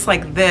place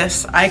like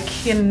this. I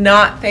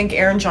cannot thank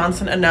Eron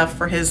Johnson enough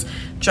for his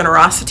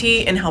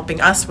generosity in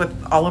helping us with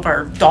all of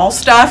our doll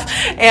stuff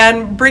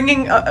and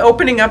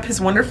opening up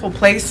his wonderful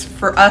place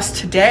for us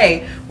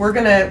today. We're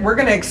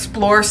gonna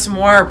explore some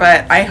more,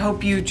 but I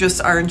hope you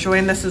just are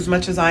enjoying this as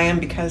much as I am,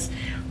 because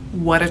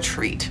what a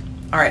treat.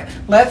 All right,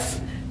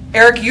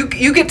 Eric,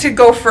 you get to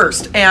go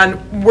first,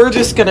 and we're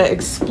just going to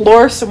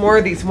explore some more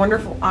of these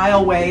wonderful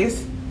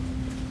aisleways.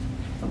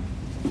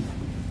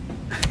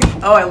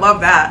 Oh, I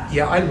love that.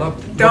 Yeah, I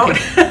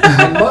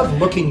love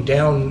looking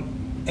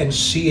down and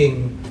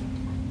seeing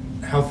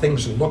how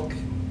things look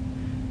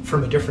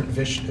from a different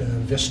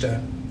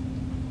vista.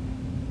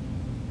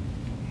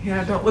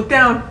 Yeah, don't look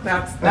down.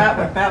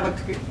 That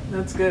looks good.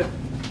 That's good.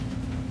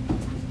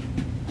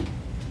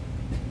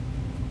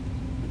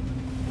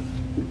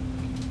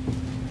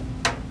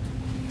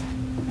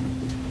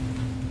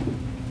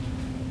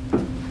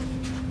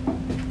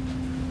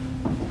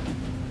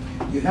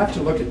 You have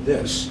to look at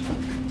this.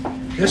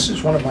 This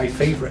is one of my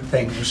favorite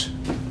things,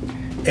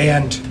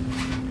 and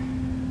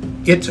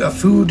it's a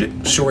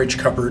food storage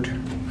cupboard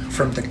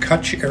from the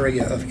Kutch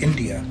area of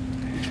India,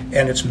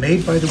 and it's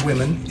made by the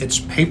women. It's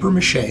paper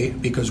mache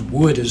because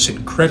wood is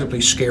incredibly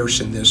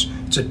scarce in this.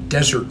 It's a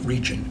desert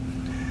region,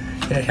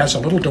 and it has a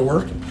little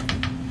door,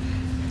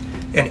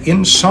 and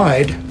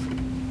inside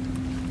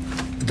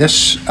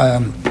this,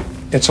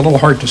 it's a little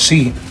hard to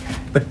see,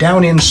 but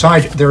down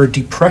inside there are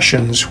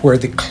depressions where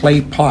the clay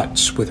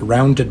pots with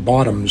rounded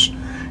bottoms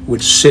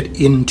would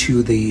sit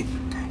into the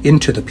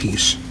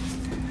piece.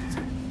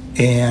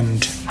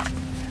 And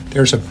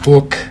there's a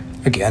book,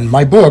 again,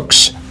 my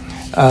books,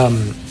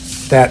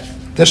 that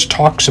this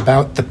talks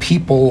about the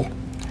people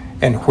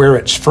and where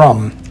it's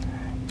from.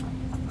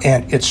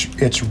 And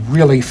it's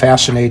really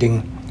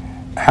fascinating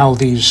how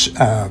these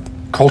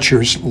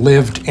cultures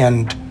lived.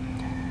 And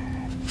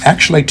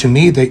actually, to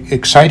me, the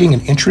exciting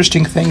and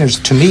interesting thing is,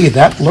 to me,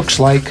 that looks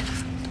like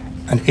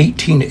an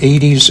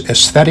 1880s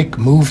aesthetic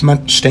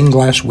movement stained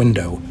glass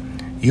window.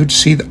 You'd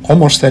see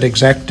almost that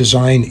exact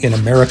design in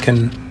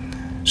American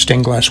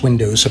stained glass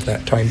windows of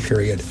that time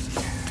period.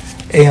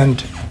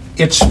 And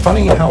it's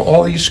funny how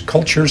all these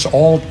cultures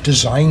all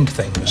designed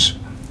things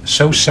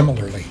so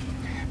similarly.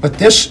 But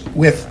this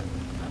with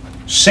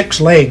 6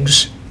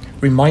 legs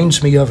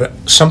reminds me of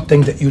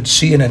something that you'd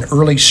see in an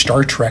early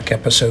Star Trek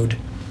episode.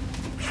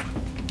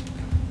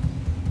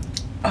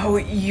 Oh,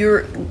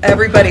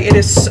 everybody, it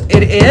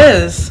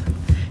is.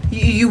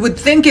 You would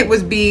think it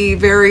would be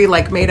very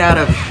made out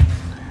of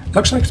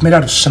Looks like it's made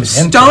out of cement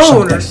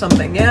stone or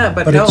something, yeah,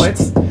 but no,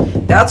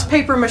 that's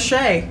paper mache.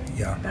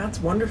 Yeah. That's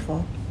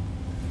wonderful.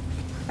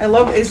 I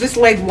love, is this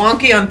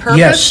wonky on purpose?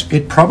 Yes,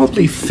 it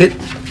probably fit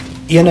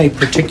in a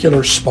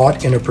particular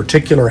spot in a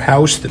particular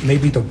house that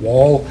maybe the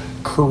wall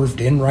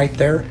curved in right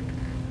there.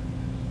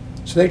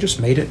 So they just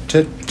made it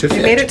to fit.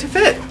 They made it to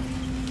fit.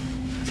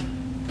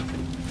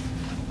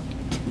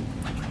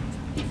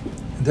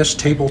 This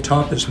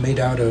tabletop is made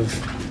out of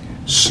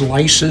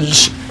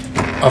slices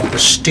of the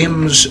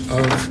stems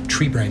of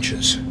tree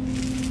branches.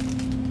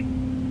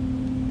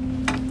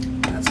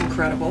 That's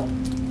incredible.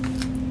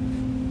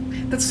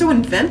 That's so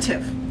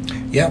inventive.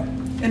 Yeah.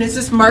 And is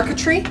this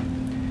marquetry?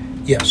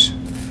 Yes.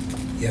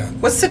 Yeah.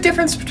 What's the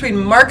difference between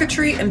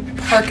marquetry and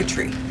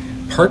parquetry?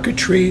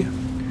 Parquetry,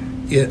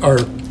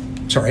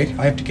 sorry,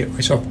 I have to get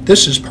myself.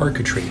 This is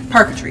parquetry.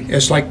 Parquetry.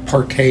 It's like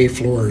parquet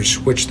floors,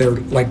 which they're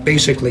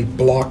basically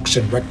blocks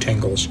and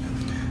rectangles.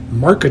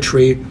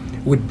 Marquetry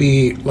would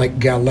be like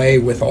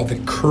gallet with all the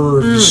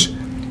curves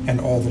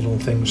and all the little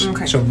things.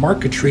 Okay. So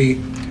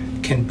marquetry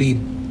can be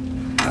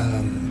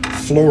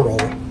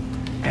floral,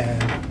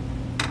 and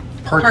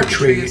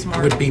Parquetry is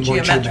more would be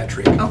more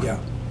geometric. Okay. Yeah.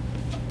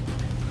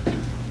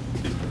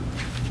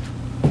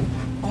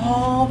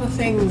 All the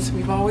things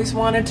we've always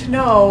wanted to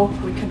know,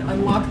 we can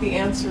unlock the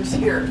answers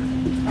here.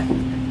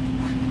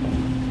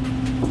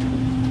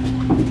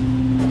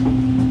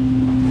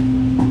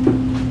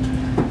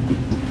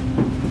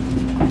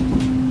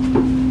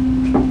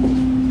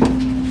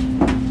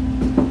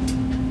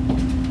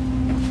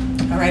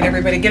 All right,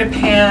 everybody, get a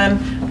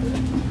pan.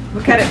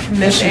 Look at it from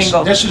this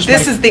angle. This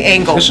is the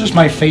angle. This is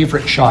my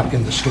favorite shot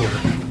in the store,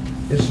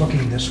 is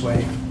looking this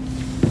way.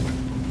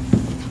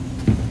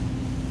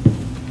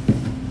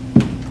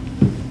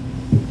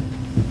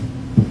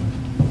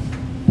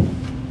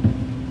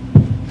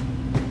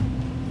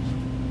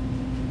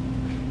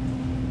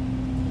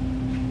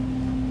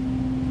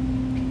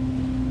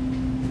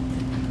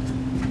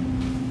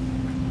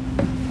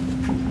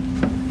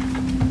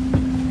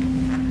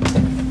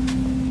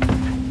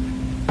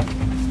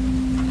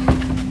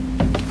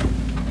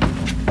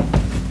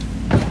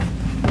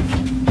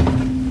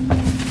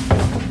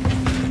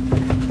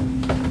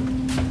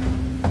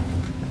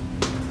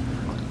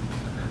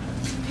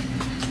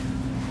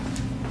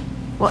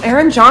 Well,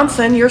 Eron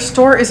Johnson, your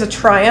store is a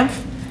triumph.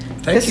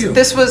 Thank you.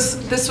 This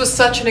was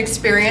such an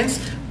experience.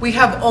 We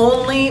have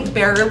only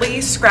barely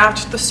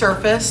scratched the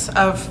surface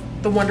of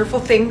the wonderful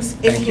things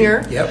in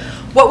here. Yep.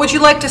 What would you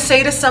like to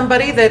say to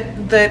somebody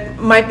that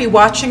might be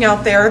watching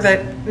out there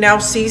that now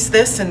sees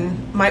this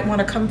and might want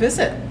to come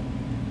visit?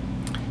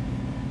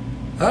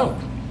 Oh,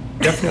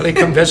 definitely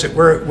come visit.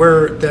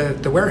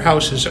 The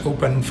warehouse is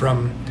open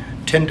from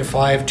 10 to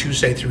 5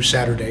 Tuesday through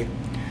Saturday.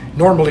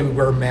 Normally we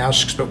wear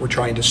masks, but we're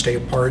trying to stay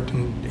apart,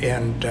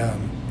 and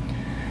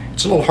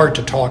it's a little hard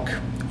to talk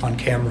on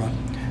camera.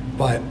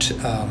 But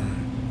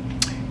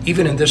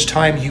even in this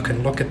time, you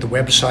can look at the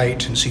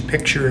website and see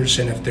pictures,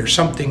 and if there's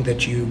something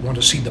that you want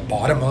to see the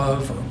bottom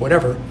of or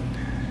whatever,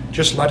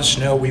 just let us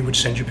know. We would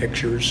send you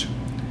pictures,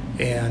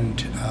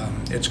 and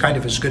it's kind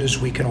of as good as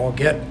we can all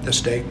get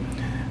this day.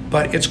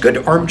 But it's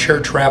good armchair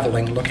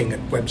traveling, looking at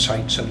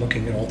websites and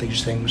looking at all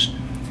these things.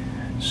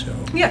 So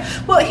yeah,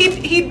 well,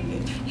 he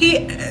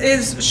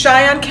is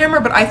shy on camera,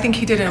 but I think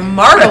he did a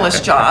marvelous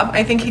job.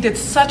 I think he did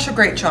such a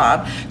great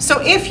job. So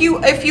if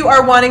you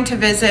are wanting to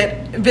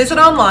visit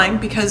online,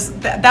 because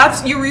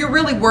that's you're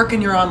really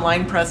working your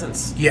online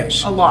presence.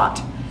 Yes. A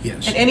lot.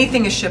 Yes. And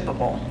anything is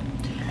shippable.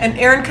 And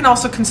Eron can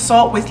also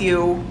consult with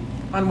you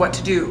on what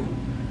to do.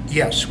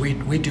 Yes,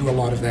 we do a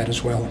lot of that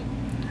as well.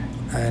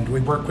 And we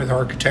work with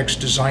architects,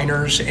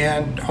 designers,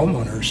 and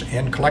homeowners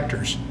and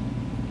collectors.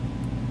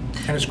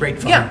 And it's great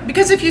fun. Yeah,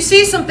 because if you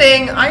see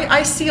something,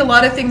 I see a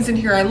lot of things in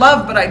here I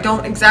love, but I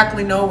don't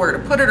exactly know where to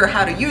put it or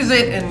how to use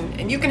it,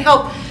 and you can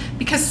help,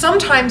 because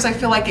sometimes I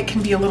feel like it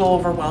can be a little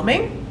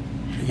overwhelming.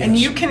 Yes. And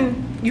you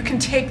can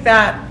take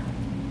that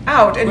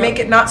out and make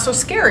it not so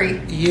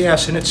scary.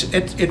 Yes, and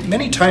it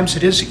many times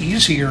it is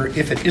easier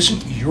if it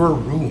isn't your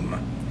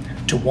room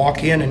to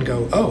walk in and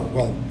go, oh,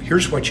 well,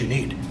 here's what you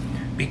need.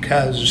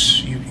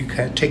 Because you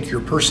can take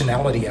your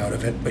personality out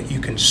of it, but you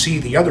can see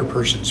the other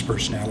person's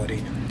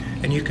personality.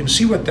 And you can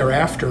see what they're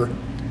after,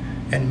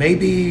 and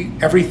maybe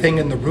everything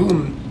in the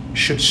room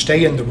should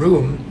stay in the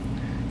room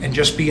and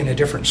just be in a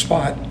different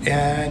spot,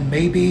 and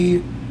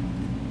maybe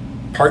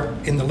part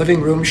in the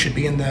living room should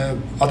be in the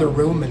other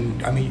room.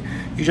 And I mean,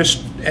 you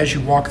just, as you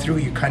walk through,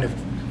 you kind of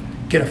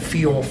get a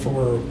feel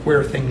for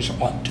where things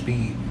ought to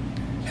be,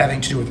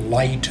 having to do with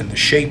light and the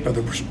shape of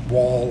the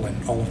wall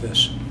and all of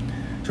this.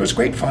 So it's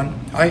great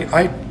fun.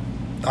 I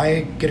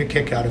get a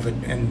kick out of it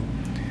and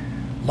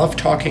love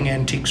talking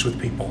antiques with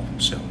people.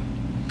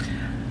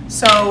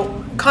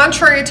 So,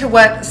 contrary to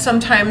what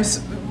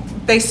sometimes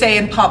they say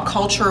in pop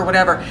culture or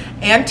whatever,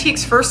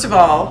 antiques, first of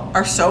all,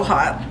 are so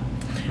hot.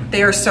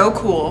 They are so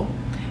cool.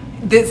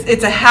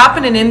 It's a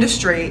happening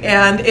industry,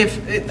 and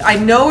I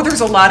know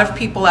there's a lot of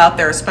people out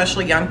there,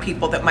 especially young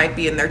people that might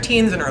be in their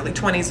teens and early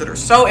 20s, that are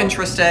so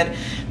interested.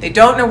 They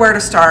don't know where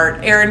to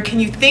start. Eron, can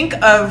you think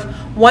of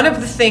one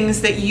of the things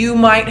that you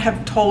might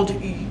have told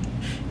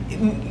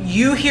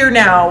you hear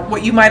now,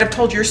 what you might have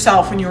told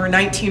yourself when you were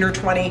 19 or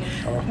 20,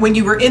 when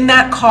you were in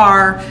that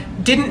car,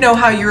 didn't know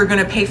how you were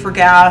going to pay for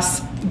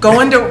gas,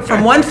 going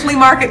from one flea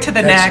market to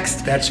the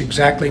next? That's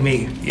exactly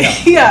me. Yeah.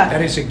 Yeah.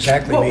 That is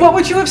exactly me. What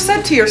would you have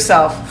said to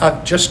yourself?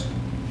 Just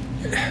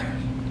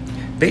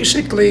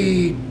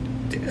basically,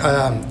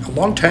 a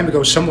long time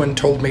ago, someone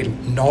told me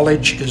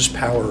knowledge is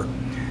power,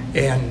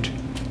 and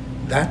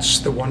that's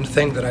the one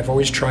thing that I've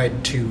always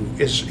tried to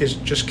is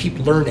just keep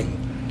learning.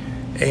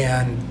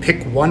 And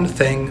pick one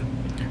thing,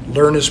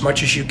 learn as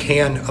much as you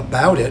can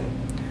about it,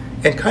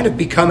 and kind of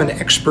become an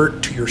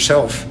expert to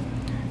yourself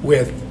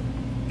with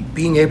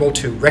being able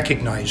to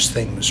recognize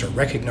things or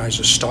recognize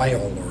a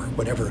style or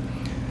whatever.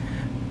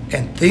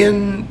 And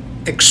then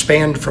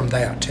expand from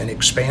that and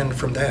expand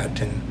from that.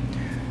 And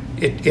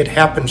it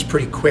happens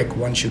pretty quick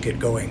once you get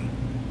going.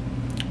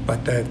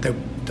 But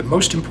the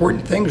most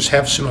important thing is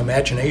have some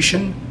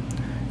imagination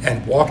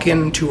and walk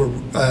into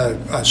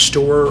a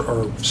store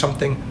or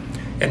something,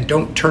 and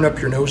don't turn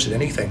up your nose at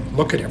anything.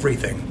 Look at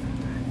everything,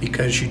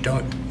 because you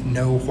don't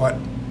know what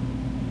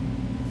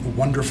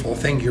wonderful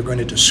thing you're going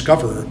to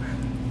discover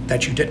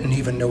that you didn't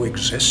even know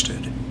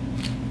existed.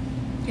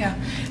 Yeah,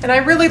 and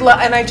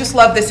I just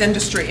love this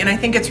industry, and I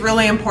think it's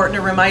really important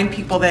to remind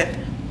people that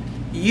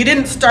you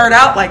didn't start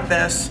out like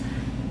this.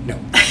 No.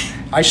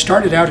 I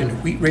started out in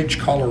Wheat Ridge,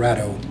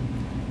 Colorado,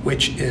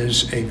 which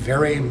is a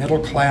very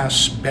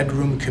middle-class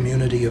bedroom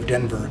community of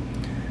Denver.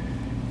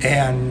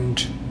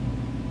 And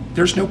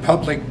there's no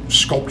public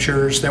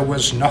sculptures. There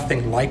was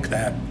nothing like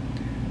that.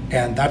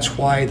 And that's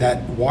why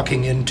that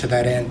walking into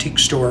that antique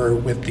store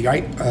with the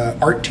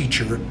art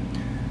teacher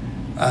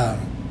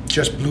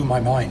just blew my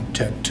mind,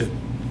 to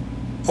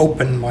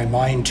open my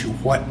mind to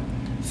what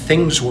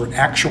things were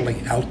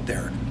actually out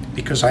there,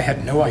 because I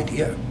had no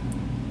idea.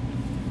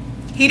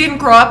 He didn't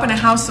grow up in a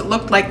house that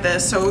looked like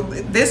this, so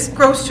this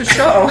goes to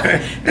show.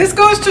 This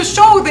goes to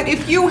show that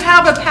if you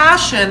have a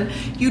passion,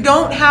 you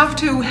don't have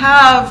to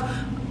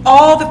have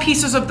all the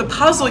pieces of the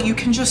puzzle. You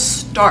can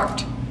just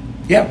start.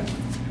 Yeah,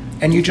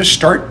 and you just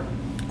start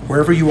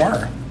wherever you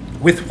are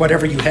with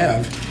whatever you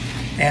have.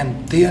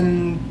 And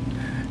then,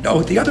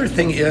 no, the other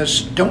thing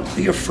is, don't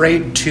be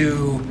afraid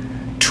to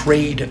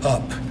trade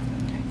up.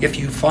 If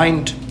you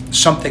find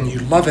something, you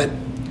love it,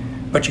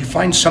 but you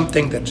find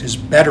something that is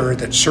better,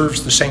 that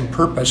serves the same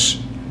purpose,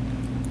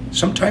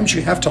 sometimes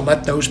you have to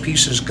let those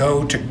pieces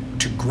go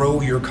to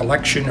grow your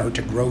collection or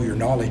to grow your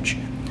knowledge.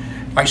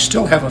 I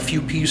still have a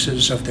few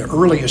pieces of the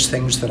earliest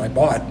things that I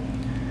bought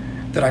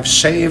that I've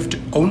saved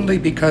only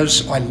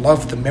because I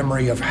love the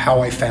memory of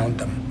how I found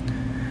them.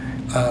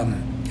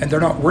 And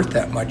they're not worth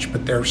that much,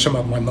 but they're some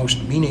of my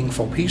most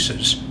meaningful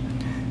pieces.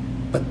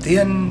 But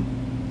then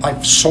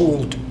I've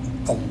sold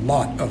a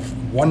lot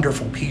of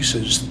wonderful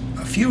pieces,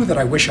 a few that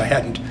I wish I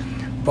hadn't,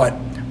 but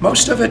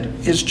most of it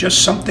is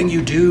just something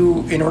you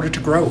do in order to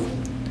grow.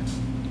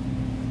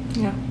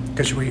 Yeah.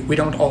 Because we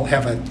don't all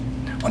have an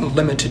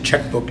unlimited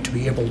checkbook to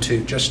be able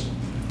to just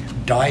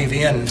dive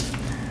in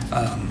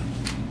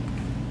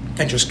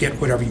and just get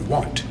whatever you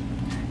want.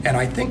 And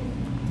I think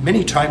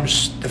many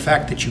times the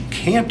fact that you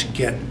can't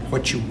get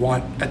what you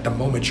want at the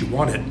moment you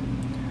want it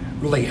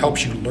really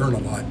helps you learn a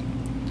lot.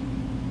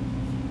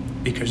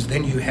 Because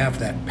then you have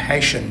that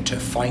passion to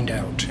find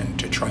out and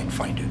to try and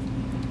find it.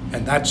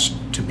 And that's,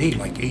 to me,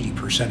 like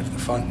 80% of the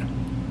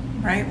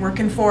fun. Right,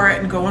 working for it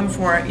and going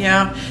for it,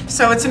 yeah.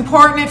 So it's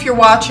important, if you're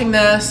watching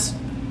this,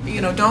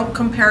 don't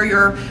compare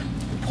your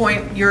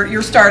point,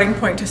 your starting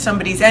point to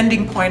somebody's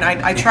ending point.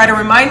 I try to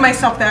remind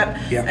myself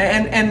that, yeah,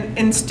 and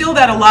instill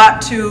that a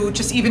lot to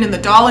just even in the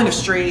doll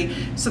industry,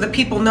 so that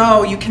people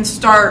know you can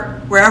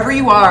start wherever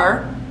you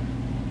are,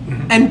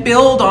 mm-hmm, and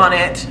build on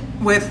it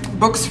with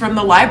books from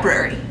the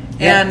library.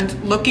 Yeah.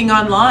 And looking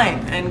online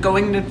and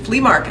going to flea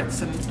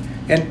markets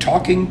and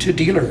talking to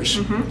dealers.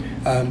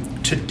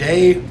 Mm-hmm.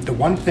 Today, the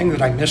one thing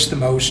that I miss the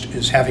most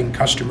is having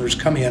customers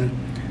come in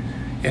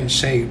and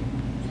say,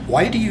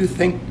 why do you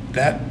think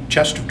that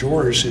chest of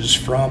drawers is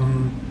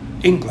from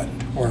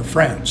England or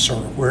France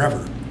or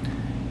wherever?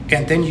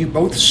 And then you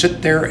both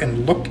sit there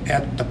and look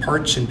at the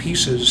parts and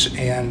pieces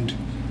and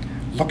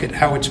look at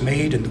how it's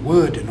made and the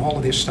wood and all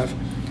of this stuff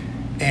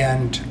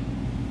and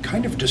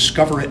kind of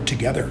discover it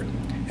together.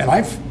 And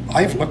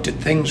I've looked at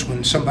things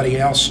when somebody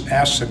else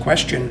asks a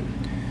question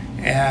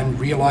and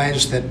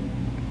realized that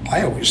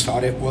I always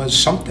thought it was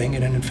something,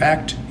 and in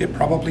fact, it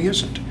probably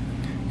isn't.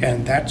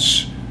 And that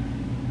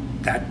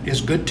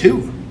is good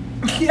too.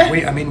 Yeah.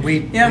 We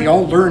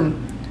all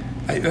learn.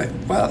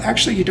 Well,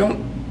 actually, you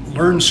don't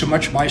learn so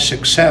much by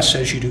success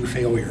as you do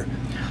failure.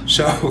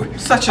 So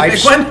such a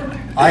big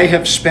one. I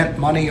have spent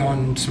money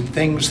on some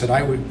things that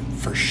I would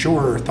for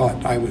sure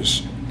thought I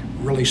was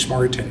really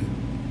smart and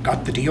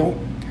got the deal.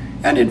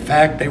 And in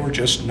fact, they were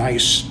just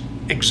nice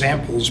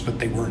examples, but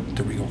they weren't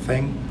the real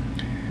thing.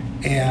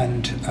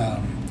 And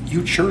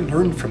you sure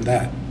learn from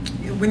that.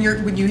 When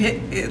you hit,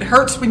 it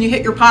hurts when you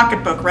hit your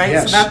pocketbook, right?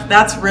 Yes. So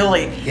that's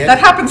really, that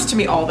happens to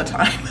me all the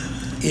time.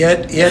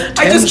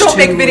 I just don't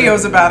make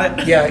videos about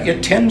it. Yeah,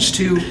 it tends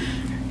to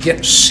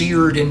get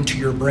seared into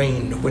your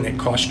brain when it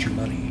costs you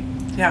money.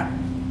 Yeah,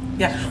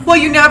 yeah. Well,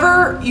 you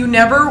never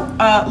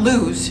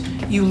lose.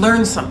 You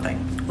learn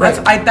something. Right.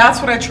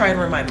 That's what I try and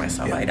remind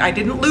myself. Yeah. I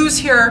didn't lose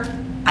here.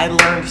 I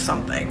learned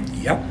something.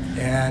 Yep.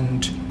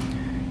 And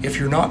if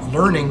you're not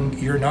learning,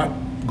 you're not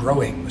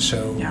growing.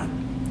 So yeah,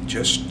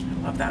 just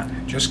I love that.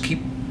 Just keep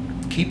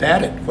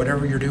at it,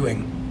 whatever you're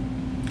doing.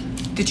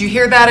 Did you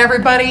hear that,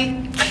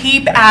 everybody?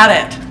 Keep at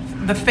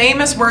it. The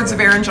famous words of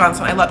Eron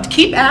Johnson. I love.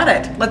 Keep at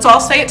it. Let's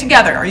all say it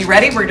together. Are you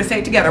ready? We're going to say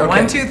it together.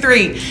 Okay. 1, 2,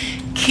 3.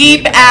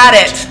 Keep at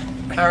it.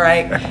 All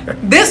right.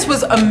 This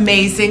was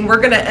amazing. We're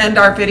going to end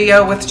our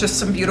video with just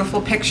some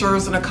beautiful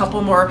pictures and a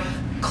couple more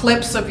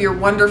clips of your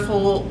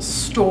wonderful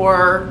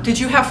store. Did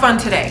you have fun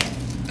today?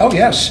 Oh,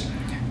 yes.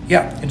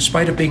 Yeah. In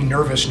spite of being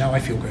nervous, now I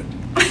feel good.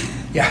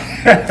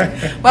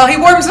 Yeah. Well, he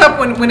warms up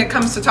when it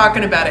comes to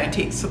talking about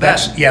antiques. So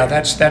that's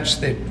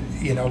the,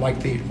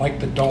 like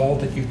the doll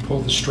that you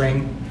pull the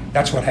string.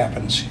 That's what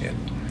happens.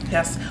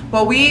 Yes.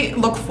 Well, we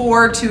look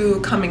forward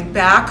to coming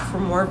back for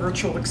more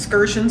virtual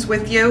excursions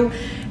with you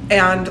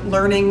and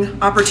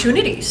learning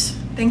opportunities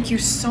Thank you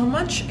so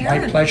much,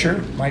 Erin. My pleasure.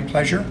 My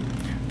pleasure.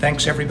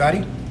 Thanks, everybody.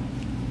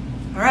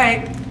 All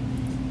right.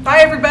 Bye,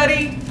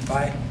 everybody.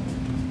 Bye.